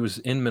long he was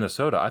in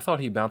Minnesota. I thought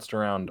he bounced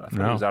around. I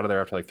thought he was out of there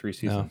after like 3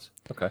 seasons.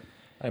 No. Okay.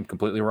 I am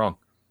completely wrong.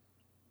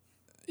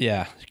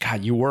 Yeah.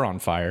 God, you were on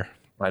fire.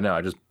 I know.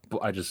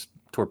 I just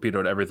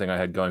torpedoed everything I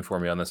had going for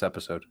me on this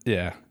episode.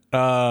 Yeah.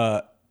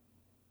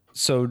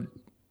 So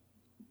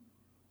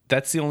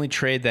that's the only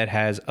trade that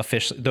has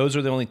officially. Those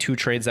are the only 2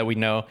 trades that we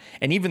know,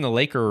 and even the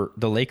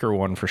Laker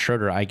one for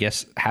Schroeder, I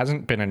guess,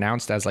 hasn't been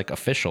announced as like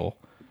official.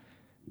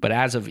 But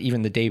as of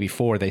even the day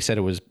before, they said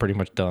it was pretty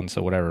much done.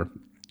 So whatever.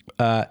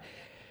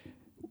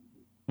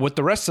 What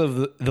the rest of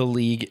the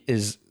league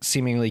is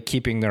seemingly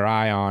keeping their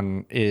eye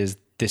on is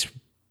this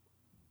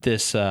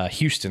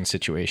Houston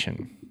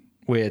situation,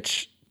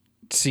 which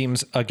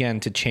seems again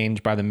to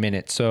change by the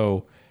minute,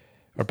 or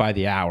by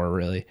the hour,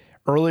 really.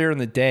 Earlier in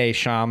the day,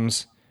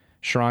 Shams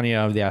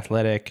Charania of The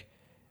Athletic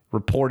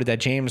reported that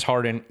James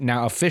Harden,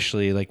 now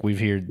officially, like we've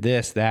heard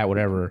this, that,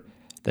 whatever,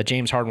 that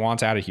James Harden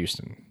wants out of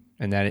Houston,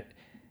 and that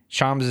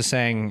Shams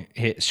said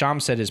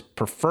his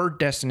preferred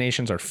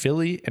destinations are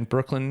Philly and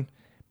Brooklyn,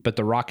 but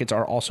the Rockets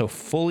are also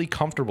fully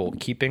comfortable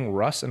keeping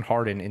Russ and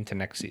Harden into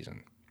next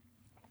season.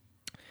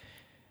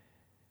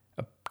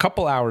 A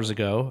couple hours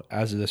ago,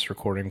 as of this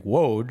recording,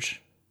 Woj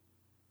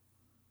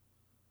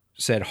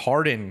said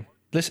Harden.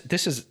 This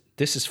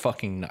is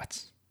fucking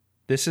nuts.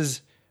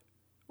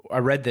 I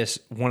read this,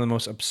 one of the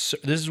most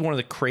absurd. This is one of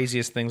the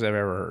craziest things I've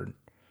ever heard.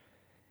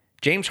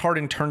 James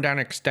Harden turned down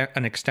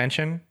an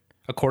extension,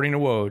 according to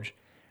Woj,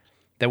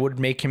 that would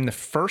make him the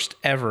first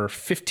ever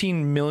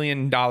 $15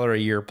 million a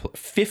year,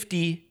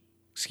 $50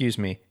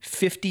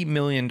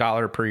 million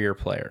per year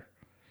player.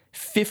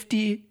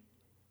 50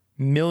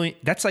 million.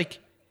 That's like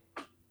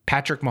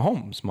Patrick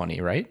Mahomes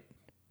money, right?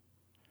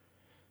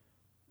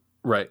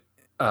 Right.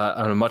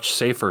 on a much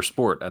safer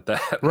sport at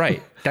that.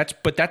 Right. That's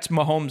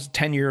Mahomes'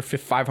 10-year,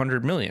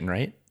 $500 million,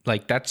 right?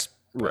 Like that's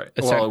right.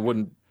 Well, it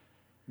wouldn't.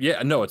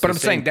 Yeah, no, it's. But I'm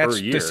saying that's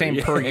the same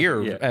per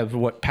year yeah. of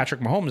what Patrick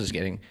Mahomes is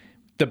getting.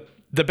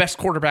 The best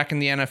quarterback in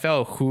the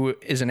NFL, who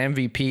is an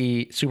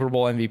MVP, Super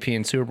Bowl MVP,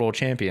 and Super Bowl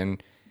champion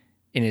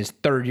in his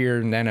third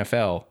year in the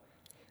NFL,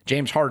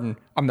 James Harden,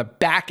 on the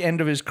back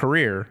end of his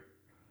career,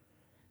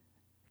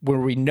 where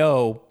we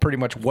know pretty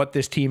much what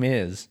this team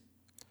is,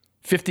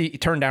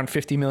 turned down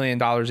 $50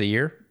 million a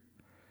year.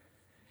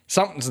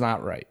 Something's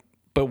not right.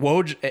 But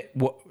Woj,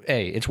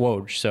 hey, it's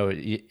Woj, so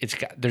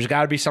there's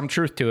got to be some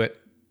truth to it.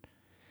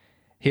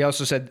 He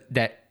also said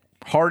that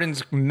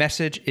Harden's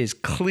message is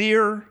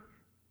clear: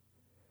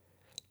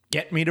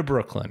 get me to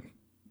Brooklyn,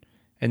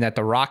 and that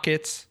the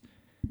Rockets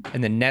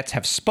and the Nets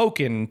have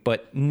spoken,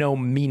 but no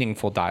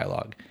meaningful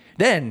dialogue.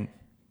 Then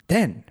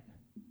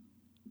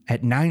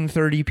at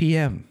 9:30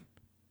 p.m.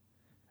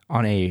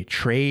 on a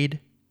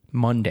trade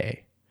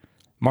Monday,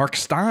 Mark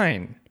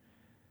Stein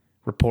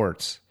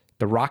reports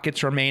the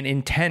Rockets remain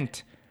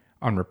intent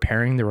on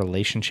repairing the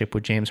relationship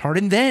with James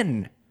Harden.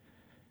 Then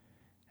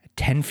at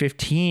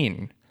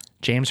 10:15,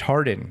 James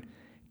Harden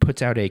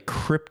puts out a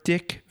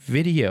cryptic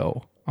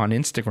video on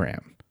Instagram,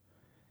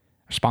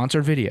 a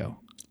sponsored video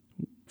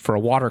for a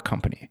water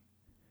company.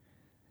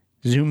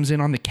 Zooms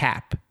in on the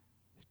cap,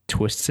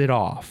 twists it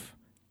off,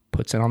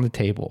 puts it on the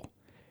table.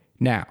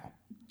 Now,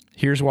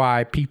 here's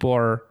why people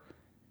are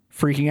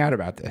freaking out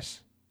about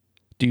this.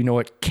 Do you know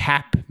what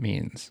cap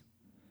means?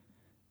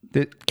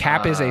 The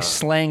cap is a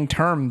slang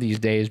term these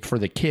days for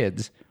the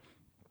kids.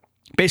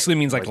 Basically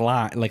means like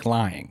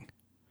lying.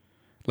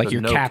 Like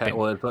you're capping.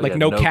 Like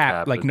no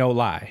cap, like no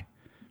lie.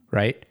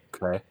 Right?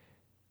 Okay.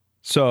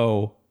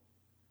 So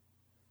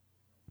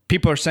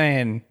people are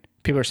saying,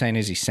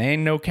 is he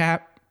saying no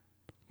cap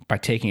by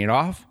taking it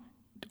off?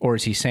 Or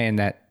is he saying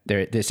that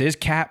this is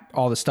cap,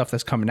 all the stuff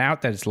that's coming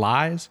out, that it's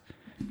lies?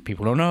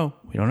 People don't know.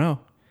 We don't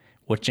know.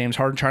 What's James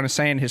Harden trying to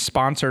say in his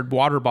sponsored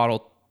water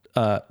bottle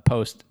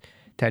post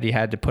that he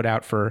had to put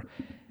out for,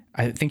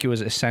 I think it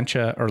was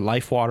Essentia or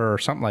Life Water or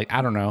something like,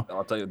 I don't know.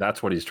 I'll tell you,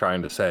 that's what he's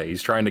trying to say.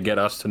 He's trying to get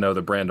us to know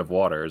the brand of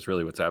water is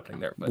really what's happening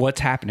there. But. What's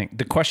happening?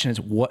 The question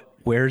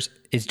is,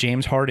 is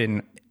James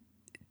Harden,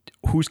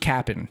 who's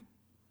capping?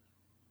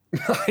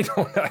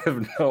 I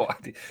have no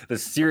idea. The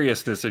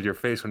seriousness of your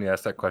face when you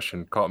asked that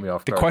question caught me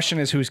off guard. The question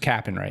is who's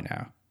capping right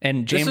now.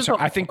 And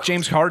I think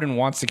James Harden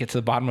wants to get to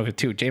the bottom of it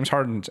too. James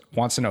Harden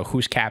wants to know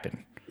who's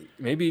capping.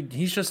 Maybe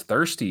he's just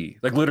thirsty.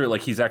 Like literally,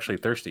 like he's actually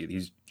thirsty.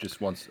 He's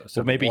just wants a sip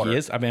Well, maybe of water. he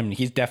is. I mean,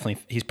 he's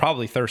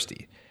probably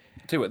thirsty.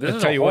 This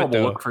is a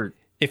horrible look for.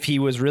 If he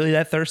was really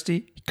that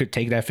thirsty, he could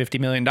take that $50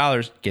 million,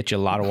 get you a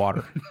lot of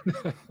water.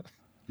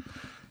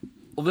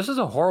 Well, this is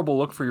a horrible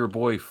look for your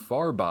boy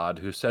Farbod,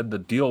 who said the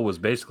deal was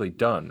basically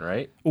done,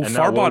 right? Well,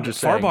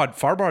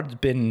 Farbod's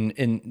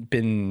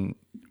been.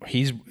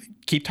 He's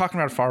keep talking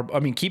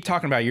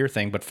about your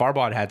thing, but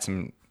Farbod had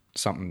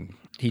something.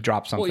 He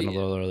dropped something a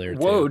little earlier.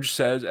 Woj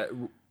says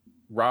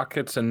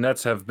Rockets and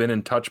Nets have been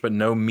in touch, but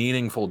no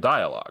meaningful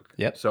dialogue.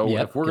 Yep. So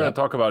if we're going to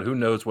talk about who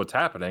knows what's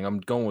happening, I'm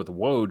going with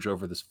Woj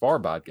over this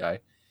Farbod guy.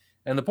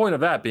 And the point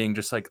of that being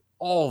just like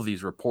all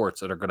these reports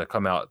that are going to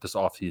come out this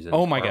offseason.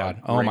 Oh my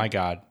God.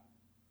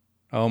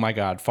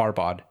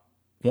 Farbod.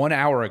 1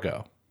 hour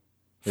ago.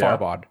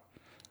 Farbod.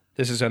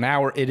 This is an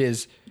hour. It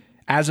is,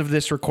 as of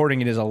this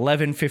recording, it is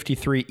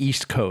 11:53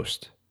 East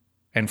Coast.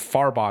 And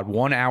Farbod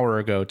 1 hour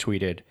ago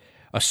tweeted,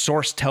 a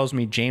source tells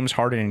me James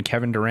Harden and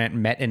Kevin Durant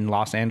met in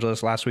Los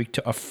Angeles last week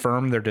to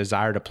affirm their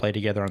desire to play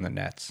together on the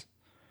Nets.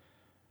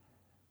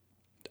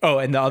 Oh,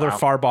 and the other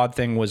Farbod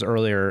thing was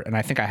earlier, and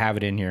I think I have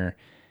it in here.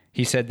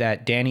 He said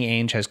that Danny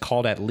Ainge has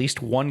called at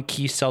least one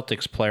key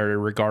Celtics player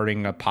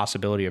regarding a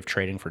possibility of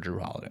trading for Jrue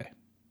Holiday.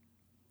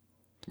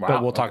 Wow.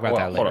 But we'll talk about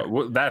that later.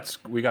 Hold on.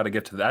 We got to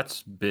get to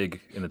that's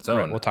big in its own.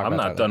 Right, we'll talk I'm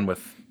about not done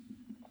with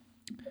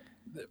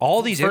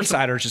all these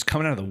insiders just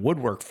coming out of the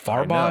woodwork.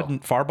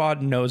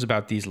 Farbod knows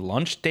about these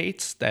lunch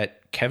dates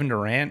that Kevin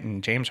Durant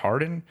and James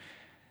Harden,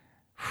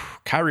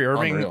 Kyrie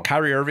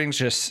Irving's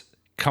just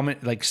coming,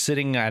 like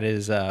sitting at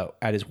his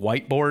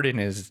whiteboard in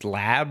his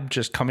lab,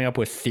 just coming up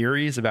with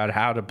theories about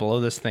how to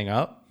blow this thing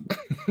up.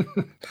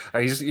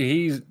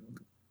 He's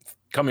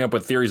coming up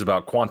with theories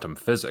about quantum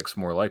physics,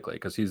 more likely,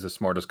 because he's the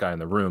smartest guy in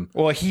the room.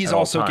 Well, he's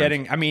also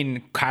getting. I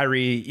mean,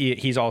 Kyrie.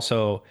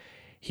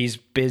 He's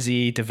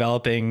busy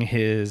developing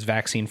his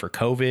vaccine for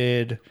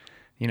COVID.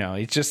 You know,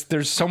 it's just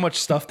there's so much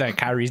stuff that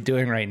Kyrie's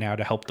doing right now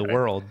to help the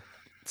world.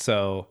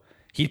 So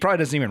he probably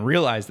doesn't even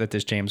realize that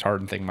this James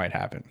Harden thing might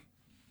happen.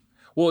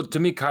 Well, to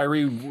me,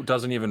 Kyrie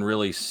doesn't even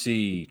really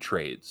see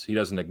trades. He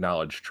doesn't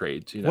acknowledge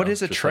trades. You know? What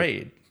is a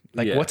trade?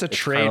 What's a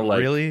trade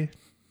really?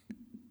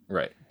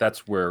 Right.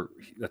 That's where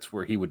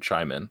he would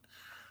chime in.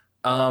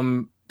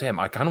 Damn,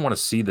 I kind of want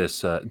to see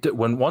this.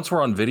 Once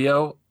we're on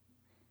video,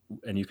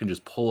 and you can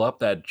just pull up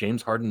that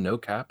James Harden no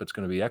cap, it's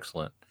going to be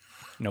excellent.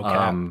 No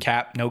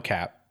cap, no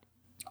cap.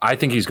 I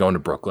think he's going to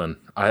Brooklyn.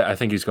 I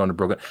think he's going to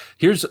Brooklyn.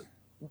 Here's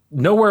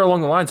nowhere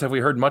along the lines have we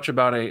heard much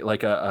about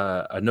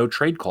a no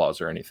trade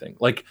clause or anything.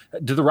 Like,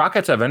 do the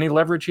Rockets have any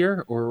leverage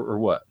here, or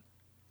what?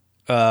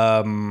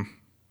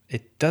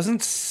 It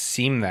doesn't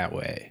seem that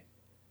way.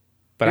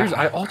 But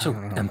I also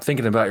am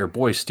thinking about your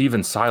boy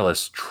Steven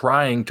Silas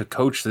trying to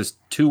coach this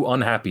two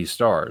unhappy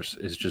stars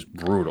is just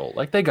brutal.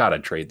 Like, they got to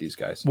trade these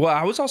guys. Well,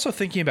 I was also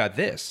thinking about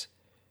this.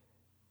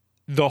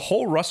 The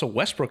whole Russell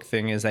Westbrook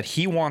thing is that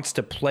he wants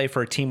to play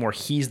for a team where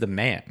he's the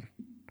man.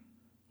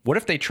 What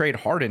if they trade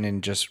Harden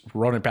and just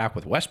run it back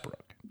with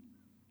Westbrook?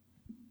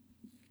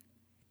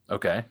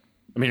 Okay.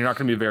 I mean, you're not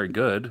going to be very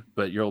good,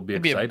 but you'll be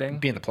exciting.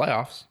 Be in the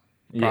playoffs,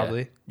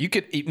 probably. Yeah. You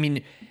could. I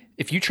mean,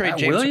 if you trade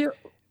James, will you?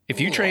 If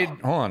you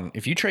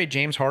trade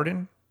James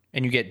Harden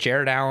and you get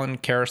Jared Allen,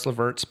 Karis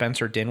LeVert,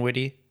 Spencer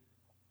Dinwiddie,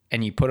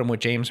 and you put him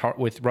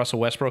with Russell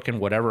Westbrook and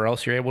whatever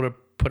else you're able to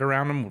put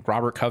around him,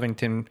 Robert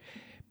Covington,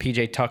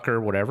 PJ Tucker,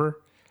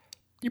 whatever,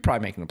 you're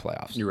probably making the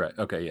playoffs. You're right.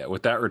 Okay, yeah.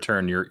 With that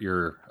return,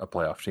 you're a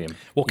playoff team.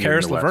 Well,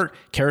 Karis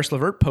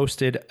LeVert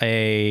posted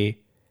a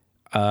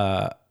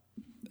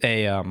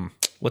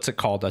what's it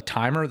called? A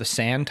timer, the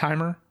sand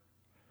timer.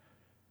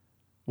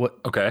 What?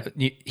 Okay.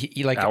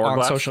 He like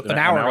hourglass? On social an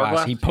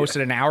hourglass. He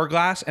posted an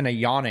hourglass and a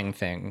yawning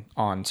thing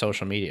on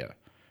social media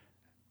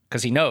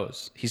because he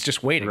knows he's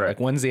just waiting. Right. Like,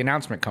 when's the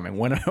announcement coming?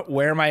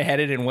 Where am I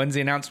headed? And when's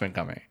the announcement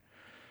coming?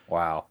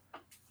 Wow.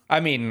 I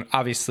mean,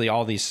 obviously,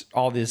 all these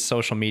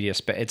social media,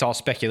 it's all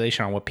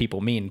speculation on what people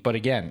mean. But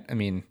again, I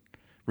mean,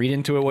 read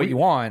into it what you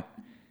want.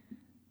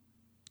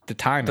 The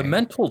timing, the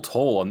mental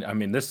toll. I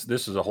mean, this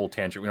is a whole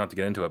tangent. We don't have to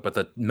get into it, but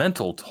the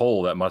mental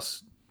toll that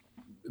must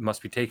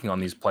be taking on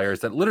these players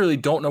that literally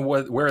don't know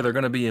where they're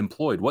going to be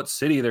employed, what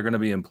city they're going to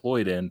be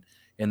employed in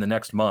the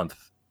next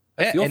month.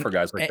 I feel for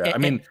guys like that. I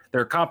mean,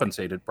 they're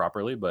compensated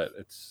properly, but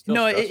it's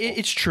still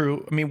it's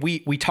true. I mean,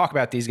 we talk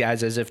about these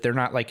guys as if they're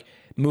not like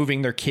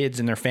moving their kids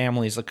and their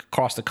families like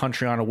across the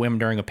country on a whim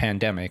during a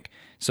pandemic.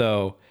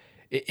 So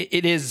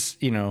it is,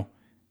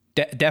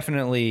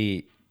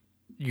 definitely.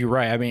 You're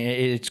right. I mean,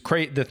 it's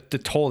great. The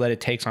toll that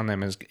it takes on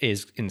them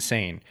is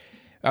insane.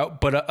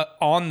 But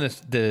on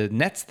the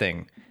Nets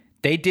thing,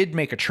 they did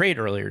make a trade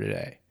earlier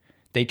today.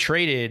 They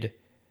traded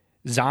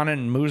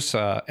Zanan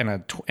Musa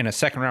and a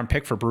second round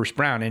pick for Bruce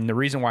Brown. And the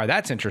reason why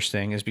that's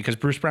interesting is because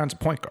Bruce Brown's a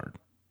point guard,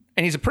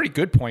 and he's a pretty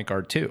good point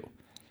guard too.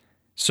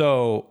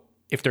 So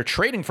if they're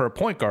trading for a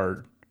point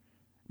guard,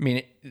 I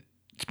mean,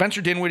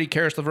 Spencer Dinwiddie,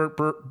 Karis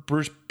LeVert,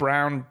 Bruce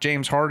Brown,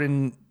 James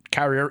Harden,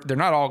 Kyrie, they're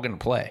not all going to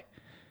play.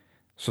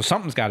 So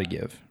something's got to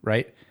give,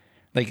 right?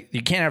 Like,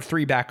 you can't have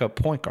three backup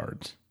point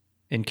guards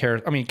in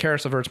Karis. I mean,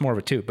 Karis LeVert's more of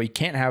a two, but you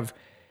can't have.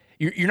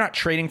 You're not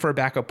trading for a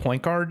backup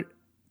point guard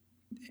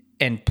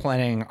and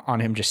planning on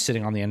him just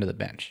sitting on the end of the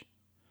bench.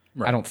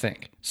 Right. I don't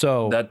think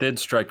so. That did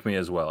strike me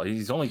as well.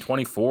 He's only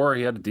 24.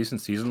 He had a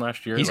decent season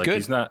last year. He's good.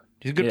 He's a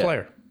good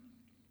player.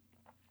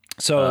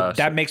 So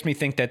that makes me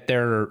think that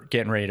they're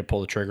getting ready to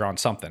pull the trigger on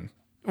something,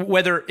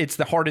 whether it's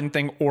the Harden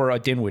thing or a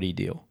Dinwiddie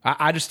deal.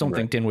 I just don't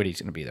think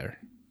Dinwiddie's going to be there.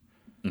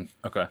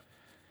 Okay.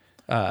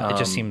 It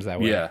just seems that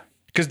way. Yeah.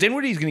 Because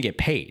Dinwiddie's going to get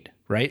paid,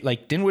 right?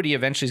 Like, Dinwiddie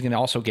eventually is going to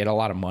also get a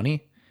lot of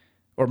money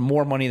or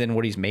more money than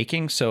what he's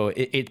making. So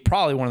it's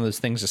probably one of those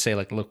things to say,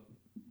 like, look,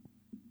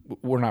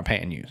 we're not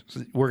paying you.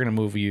 We're going to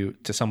move you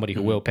to somebody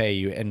who will pay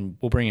you, and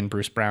we'll bring in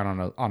Bruce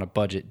Brown on a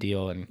budget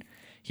deal, and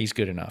he's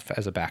good enough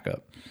as a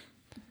backup.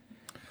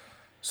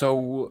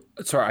 So,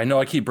 sorry, I know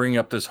I keep bringing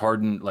up this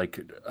Harden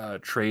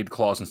trade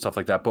clause and stuff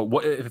like that, but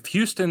what if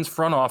Houston's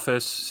front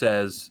office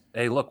says,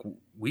 hey, look,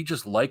 we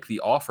just like the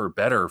offer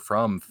better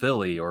from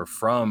Philly or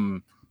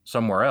from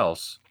somewhere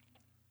else?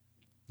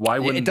 Why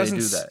wouldn't they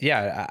do that?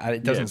 Yeah,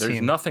 it doesn't seem.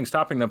 There's nothing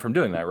stopping them from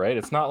doing that, right?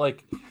 It's not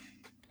like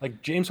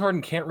James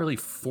Harden can't really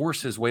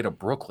force his way to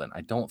Brooklyn, I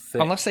don't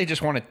think. Unless they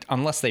just want to,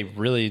 unless they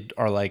really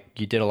are like,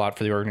 you did a lot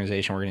for the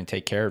organization, we're going to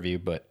take care of you,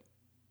 but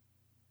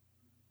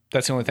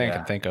that's the only thing I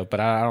can think of. But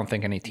I don't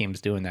think any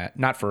team's doing that.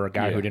 Not for a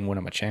guy who didn't win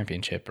him a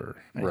championship or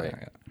anything like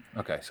that.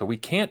 Okay, so we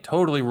can't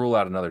totally rule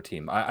out another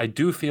team. I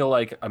do feel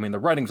like, I mean, the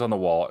writing's on the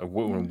wall.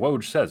 When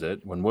Woj says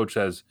it,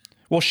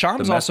 well,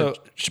 Shams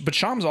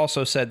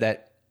also said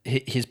that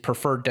his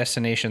preferred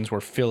destinations were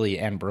Philly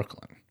and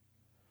Brooklyn.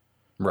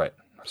 Right.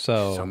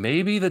 So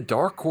maybe the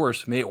dark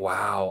horse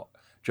wow,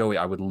 Joey,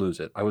 I would lose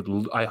it.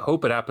 I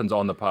hope it happens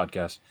on the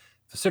podcast.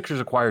 If the Sixers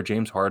acquire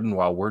James Harden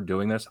while we're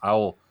doing this,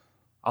 I'll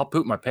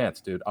poop my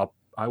pants, dude.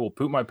 I will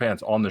poop my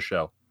pants on the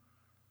show.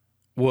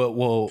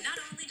 Whoa.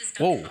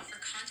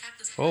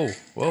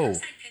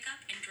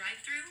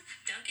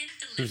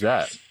 Who's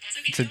that?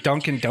 It's a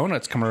Dunkin'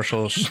 Donuts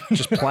commercial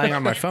just playing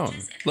on my phone.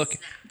 Look,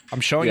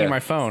 I'm showing you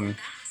my phone.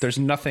 There's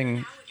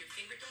nothing.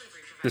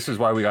 This is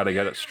why we got to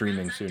get it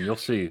streaming soon. You'll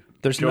see.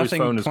 There's Joey's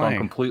nothing phone has playing. gone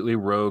completely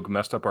rogue,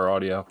 messed up our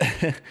audio.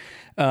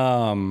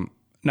 Now,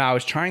 I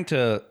was trying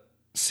to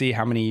see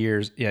how many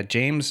years. Yeah,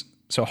 James.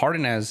 So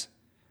Harden has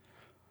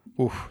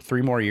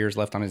 3 more years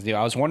left on his deal.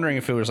 I was wondering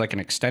if it was like an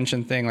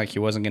extension thing, like he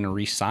wasn't going to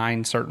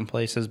re-sign certain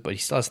places, but he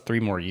still has 3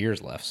 more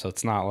years left. So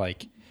it's not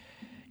like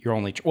you're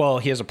only. Well,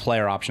 he has a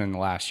player option in the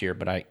last year,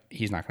 but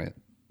he's not going to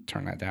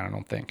turn that down, I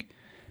don't think.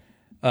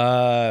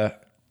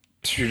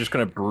 You're just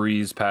gonna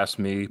breeze past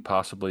me,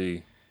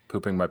 possibly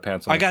pooping my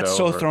pants on I the got show,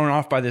 so or- thrown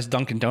off by this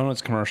Dunkin'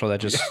 Donuts commercial that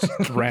just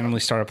randomly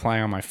started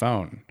playing on my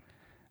phone.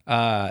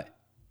 Well,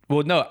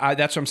 no,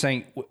 that's what I'm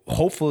saying.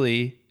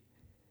 Hopefully,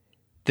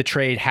 the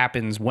trade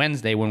happens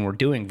Wednesday when we're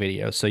doing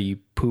video, so you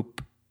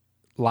poop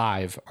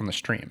live on the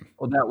stream.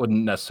 Well, that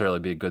wouldn't necessarily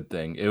be a good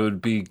thing. It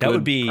would be That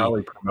would be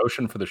probably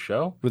promotion for the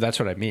show. Well, that's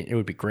what I mean. It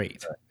would be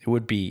great. It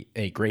would be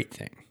a great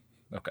thing.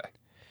 Okay.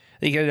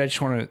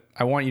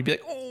 I want you to be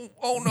like,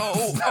 oh no,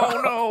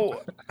 oh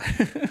no.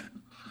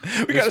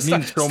 We got to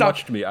stop,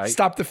 much to me.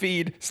 Stop the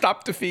feed.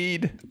 Stop the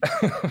feed.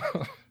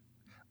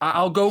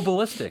 I'll go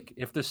ballistic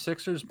if the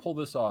Sixers pull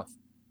this off.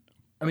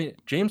 I mean,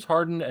 James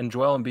Harden and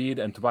Joel Embiid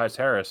and Tobias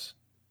Harris.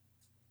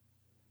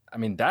 I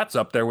mean, that's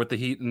up there with the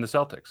Heat and the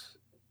Celtics.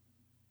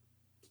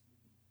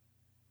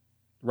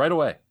 Right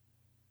away.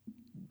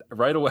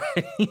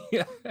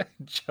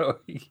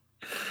 Joey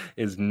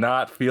is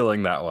not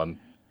feeling that one.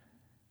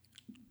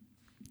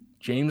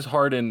 James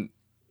Harden.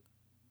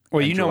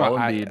 Well, you know,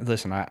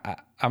 listen,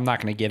 I'm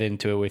not going to get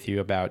into it with you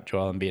about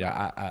Joel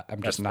Embiid.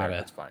 I'm just not.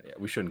 That's fine. Yeah,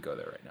 we shouldn't go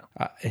there right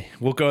now.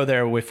 We'll go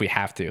there if we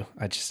have to.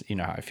 You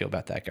know how I feel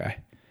about that guy.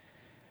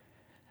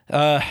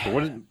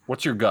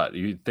 What's your gut?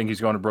 You think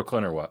he's going to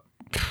Brooklyn or what?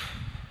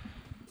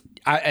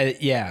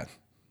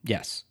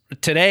 Yes.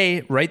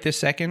 Today, right this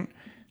second,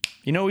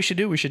 you know what we should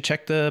do? We should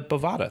check the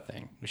Bovada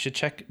thing. We should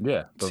check.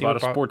 Yeah, Bovada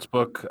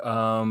Sportsbook.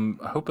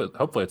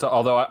 Hopefully it's.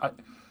 Although I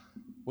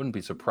wouldn't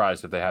be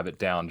surprised if they have it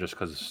down just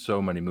because there's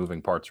so many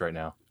moving parts right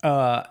now.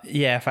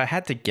 Yeah, if I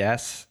had to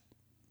guess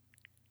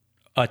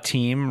a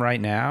team right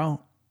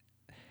now,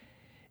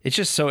 it's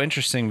just so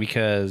interesting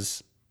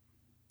because,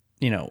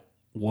 you know,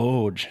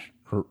 Woj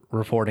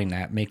reporting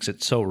that makes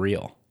it so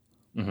real.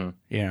 Mm-hmm.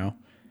 You know?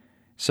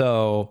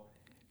 So,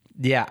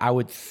 yeah, I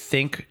would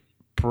think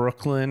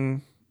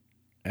Brooklyn,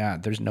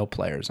 there's no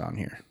players on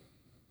here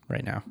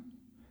right now.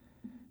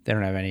 They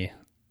don't have any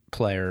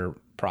player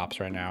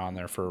props right now on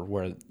there for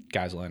where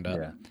guys will end up.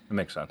 Yeah, it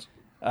makes sense.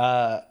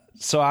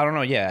 So I don't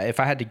know. Yeah, if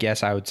I had to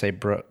guess, I would say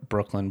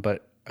Brooklyn,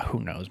 but who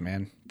knows,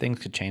 man? Things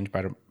could change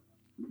by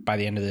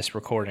the end of this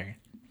recording.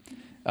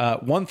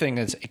 One thing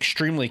that's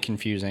extremely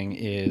confusing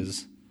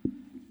is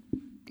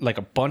like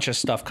a bunch of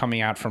stuff coming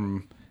out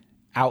from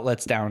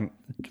outlets down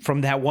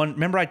from that one.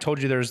 Remember I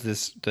told you there's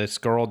this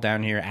girl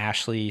down here,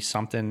 Ashley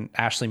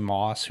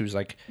Moss, who's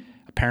like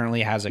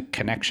apparently has a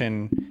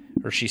connection,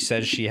 or she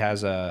says she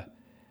has a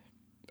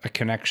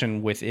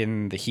connection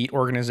within the Heat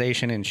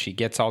organization, and she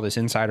gets all this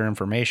insider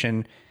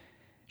information.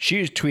 She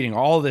was tweeting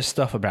all this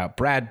stuff about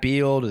Brad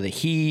Beal to the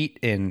Heat,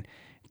 and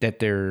that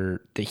the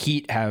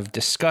Heat have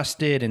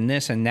discussed it and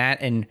this and that.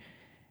 And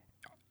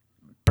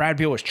Brad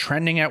Beal was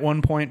trending at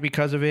one point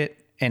because of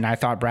it, and I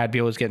thought Brad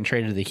Beal was getting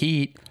traded to the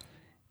Heat.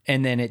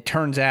 And then it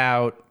turns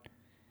out,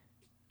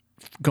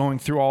 going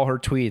through all her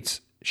tweets,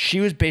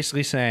 she was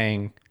basically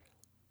saying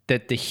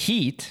that the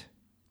Heat...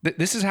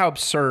 This is how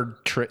absurd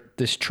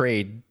this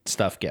trade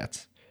stuff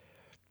gets.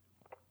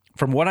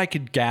 From what I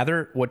could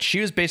gather, what she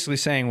was basically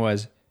saying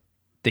was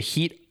the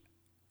Heat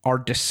are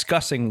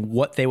discussing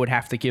what they would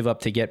have to give up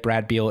to get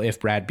Brad Beal if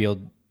Brad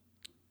Beal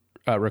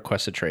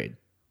requests a trade.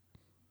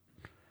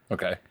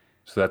 Okay,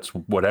 so that's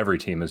what every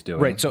team is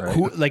doing, right? So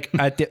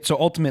right? So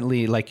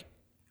ultimately, like,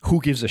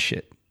 who gives a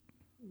shit?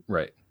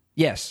 Right.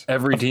 Yes,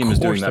 every team is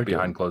doing that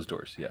behind closed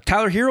doors. Yeah.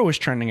 Tyler Hero was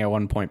trending at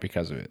one point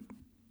because of it.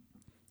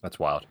 That's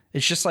wild.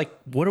 It's just like,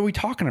 what are we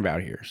talking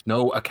about here? There's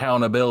no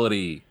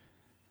accountability.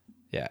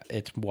 Yeah,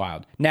 it's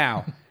wild.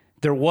 Now,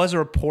 there was a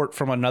report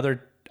from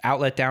another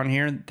outlet down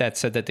here that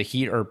said that the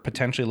Heat are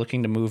potentially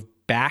looking to move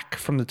back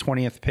from the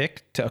 20th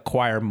pick to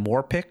acquire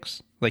more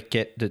picks, like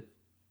get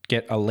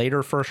a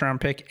later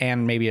first-round pick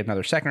and maybe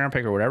another second-round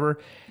pick or whatever.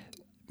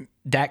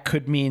 That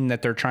could mean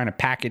that they're trying to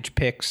package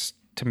picks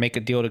to make a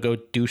deal to go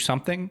do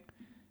something.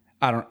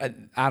 I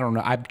don't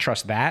know. I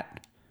trust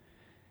that.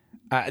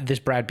 This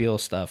Brad Beal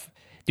stuff.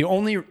 The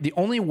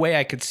only way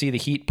I could see the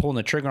Heat pulling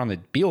the trigger on the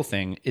Beal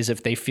thing is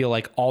if they feel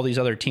like all these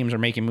other teams are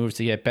making moves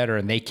to get better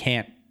and they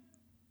can't,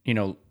 you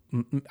know,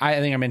 I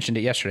think I mentioned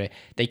it yesterday,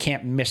 they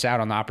can't miss out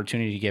on the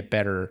opportunity to get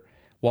better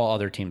while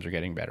other teams are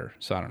getting better.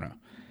 So I don't know.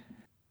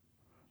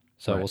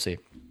 So We'll see.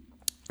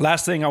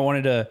 Last thing I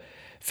wanted to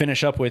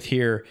finish up with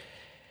here.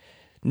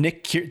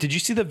 Did you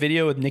see the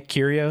video with Nick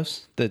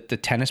Kyrgios, the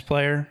tennis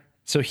player?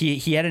 So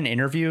he had an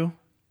interview,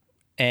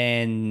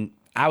 and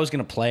I was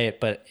going to play it,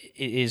 but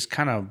it is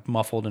kind of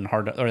muffled and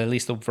hard, or at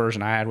least the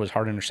version I had was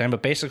hard to understand.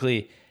 But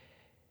basically,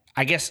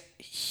 I guess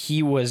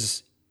he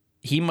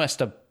must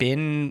have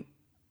been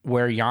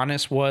where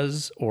Giannis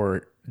was,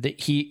 or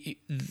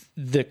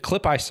the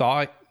clip I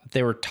saw,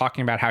 they were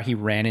talking about how he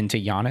ran into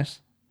Giannis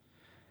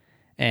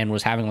and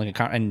was having like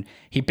and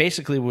he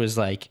basically was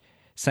like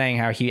saying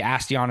how he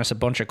asked Giannis a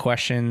bunch of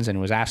questions and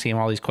was asking him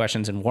all these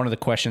questions. And one of the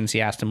questions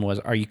he asked him was,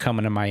 "Are you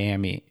coming to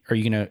Miami? Are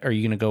you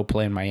gonna go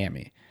play in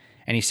Miami?"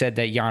 And he said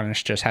that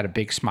Giannis just had a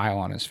big smile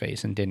on his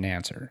face and didn't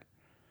answer.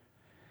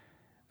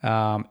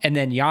 And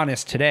then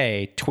Giannis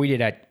today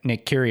tweeted at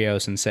Nick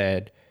Kyrgios and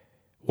said,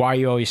 why are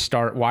you always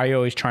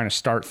trying to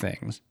start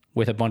things?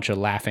 with a bunch of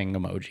laughing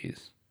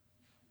emojis.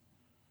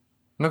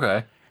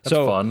 Okay. That's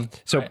fun.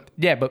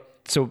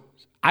 So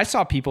I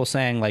saw people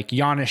saying like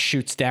Giannis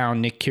shoots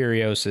down Nick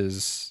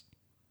Kyrgios's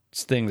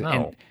things. No,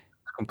 and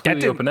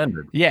completely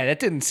open-ended. Yeah, that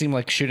didn't seem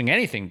like shooting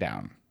anything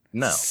down.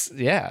 No.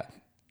 Yeah.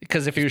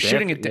 Because if he was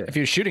shooting it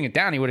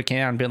down, he would have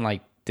came out and been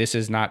like, this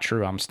is not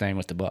true. I'm staying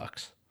with the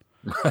Bucks.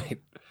 Right.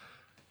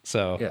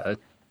 So yeah,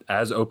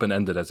 as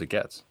open-ended as it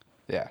gets.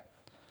 Yeah.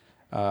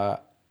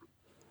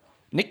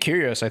 Nick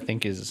Kyrgios, I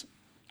think, is...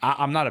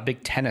 I'm not a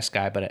big tennis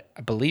guy, but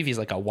I believe he's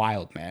like a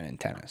wild man in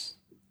tennis.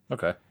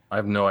 Okay. I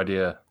have no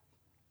idea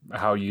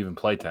how you even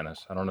play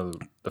tennis. I don't know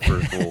the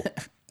first rule.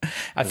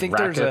 I think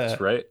rackets,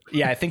 right?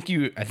 Yeah, I think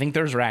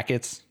there's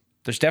rackets.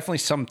 There's definitely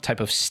some type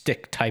of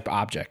stick type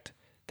object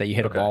that you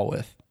hit a ball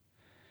with.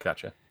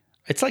 Gotcha.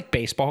 It's like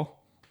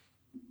baseball.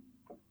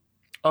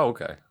 Oh,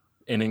 okay.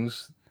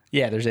 Innings.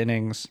 Yeah, there's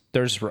innings.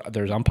 There's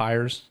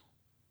umpires.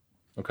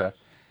 Okay.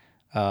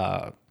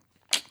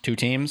 2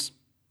 teams.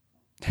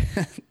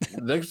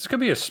 This could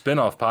be a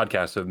spin-off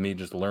podcast of me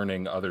just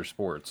learning other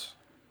sports.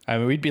 I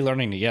mean, we'd be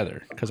learning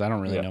together because I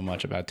don't really know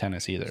much about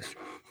tennis either.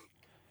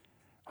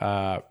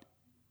 But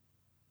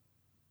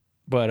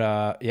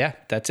yeah,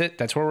 that's it.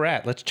 That's where we're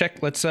at. Let's check.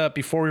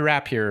 Before we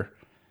wrap here,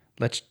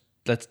 let's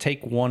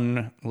take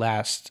one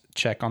last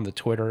check on the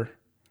Twitter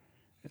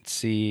and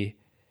see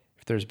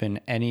if there's been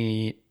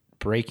any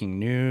breaking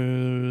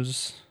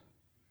news.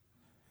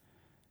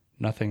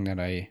 Nothing that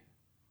I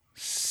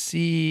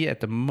see at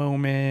the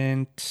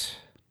moment.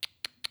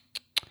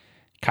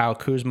 Kyle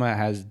Kuzma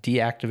has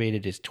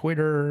deactivated his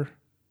Twitter.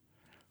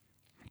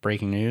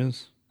 Breaking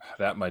news.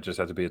 That might just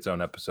have to be its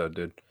own episode,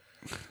 dude.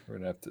 We're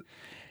gonna have to.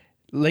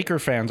 Laker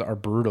fans are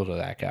brutal to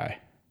that guy.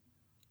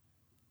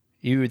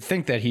 You would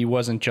think that he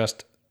wasn't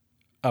just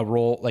a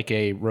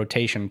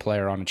rotation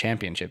player on a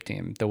championship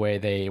team, the way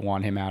they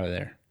want him out of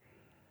there.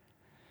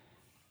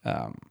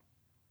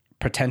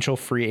 Potential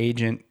free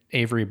agent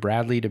Avery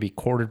Bradley to be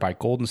courted by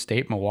Golden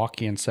State,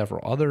 Milwaukee, and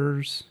several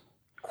others.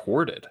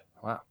 Courted?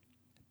 Wow.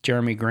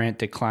 Jeremy Grant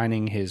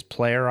declining his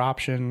player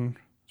option.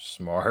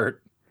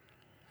 Smart.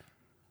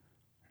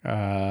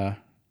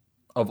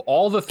 Of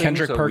all the things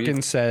Kendrick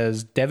Perkins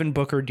says Devin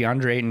Booker,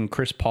 DeAndre Ayton,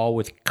 Chris Paul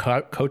with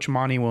Coach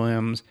Monty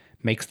Williams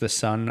makes the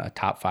Suns a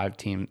top 5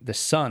 team. The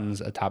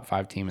Suns a top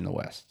 5 team in the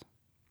West.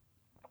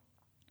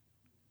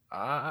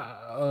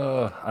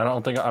 I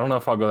don't know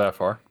if I'll go that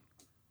far.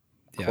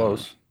 Yeah.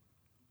 Close.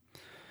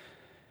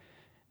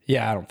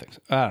 Yeah, I don't think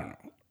so. I don't know.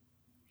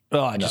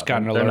 Oh, I just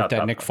got an alert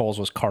that Nick Foles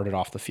was carted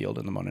off the field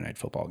in the Monday Night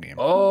Football game.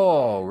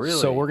 Oh, really?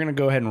 So we're going to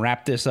go ahead and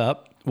wrap this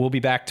up. We'll be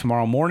back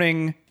tomorrow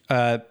morning.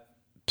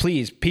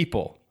 Please,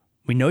 people,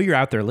 we know you're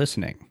out there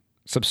listening.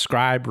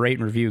 Subscribe, rate,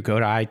 and review. Go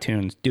to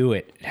iTunes. Do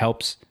it. It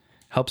helps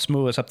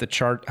move us up the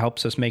chart,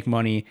 helps us make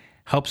money,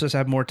 helps us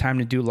have more time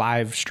to do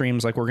live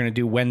streams like we're going to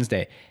do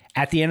Wednesday.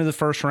 At the end of the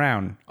first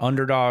round,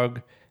 Underdog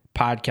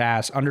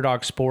Podcast,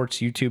 Underdog Sports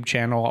YouTube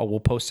channel. We'll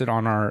post it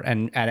on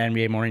at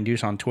NBA Morning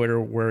Deuce on Twitter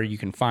where you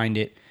can find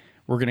it.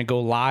 We're going to go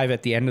live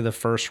at the end of the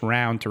first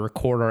round to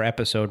record our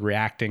episode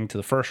reacting to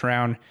the first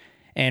round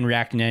and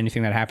reacting to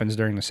anything that happens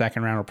during the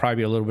second round. It'll probably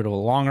be a little bit of a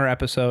longer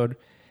episode,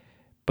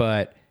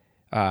 but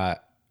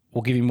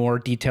we'll give you more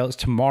details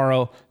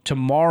tomorrow.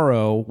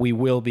 Tomorrow, we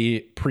will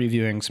be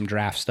previewing some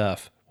draft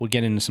stuff. We'll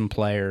get into some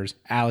players.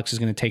 Alex is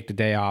going to take the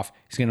day off.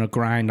 He's going to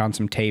grind on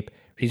some tape.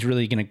 He's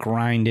really going to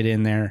grind it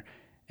in there,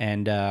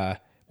 and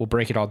we'll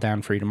break it all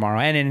down for you tomorrow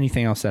and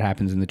anything else that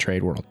happens in the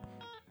trade world.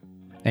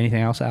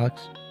 Anything else,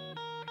 Alex?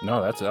 No,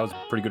 that was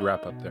a pretty good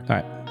wrap up there. All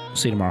right.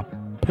 See you tomorrow.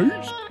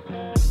 Peace.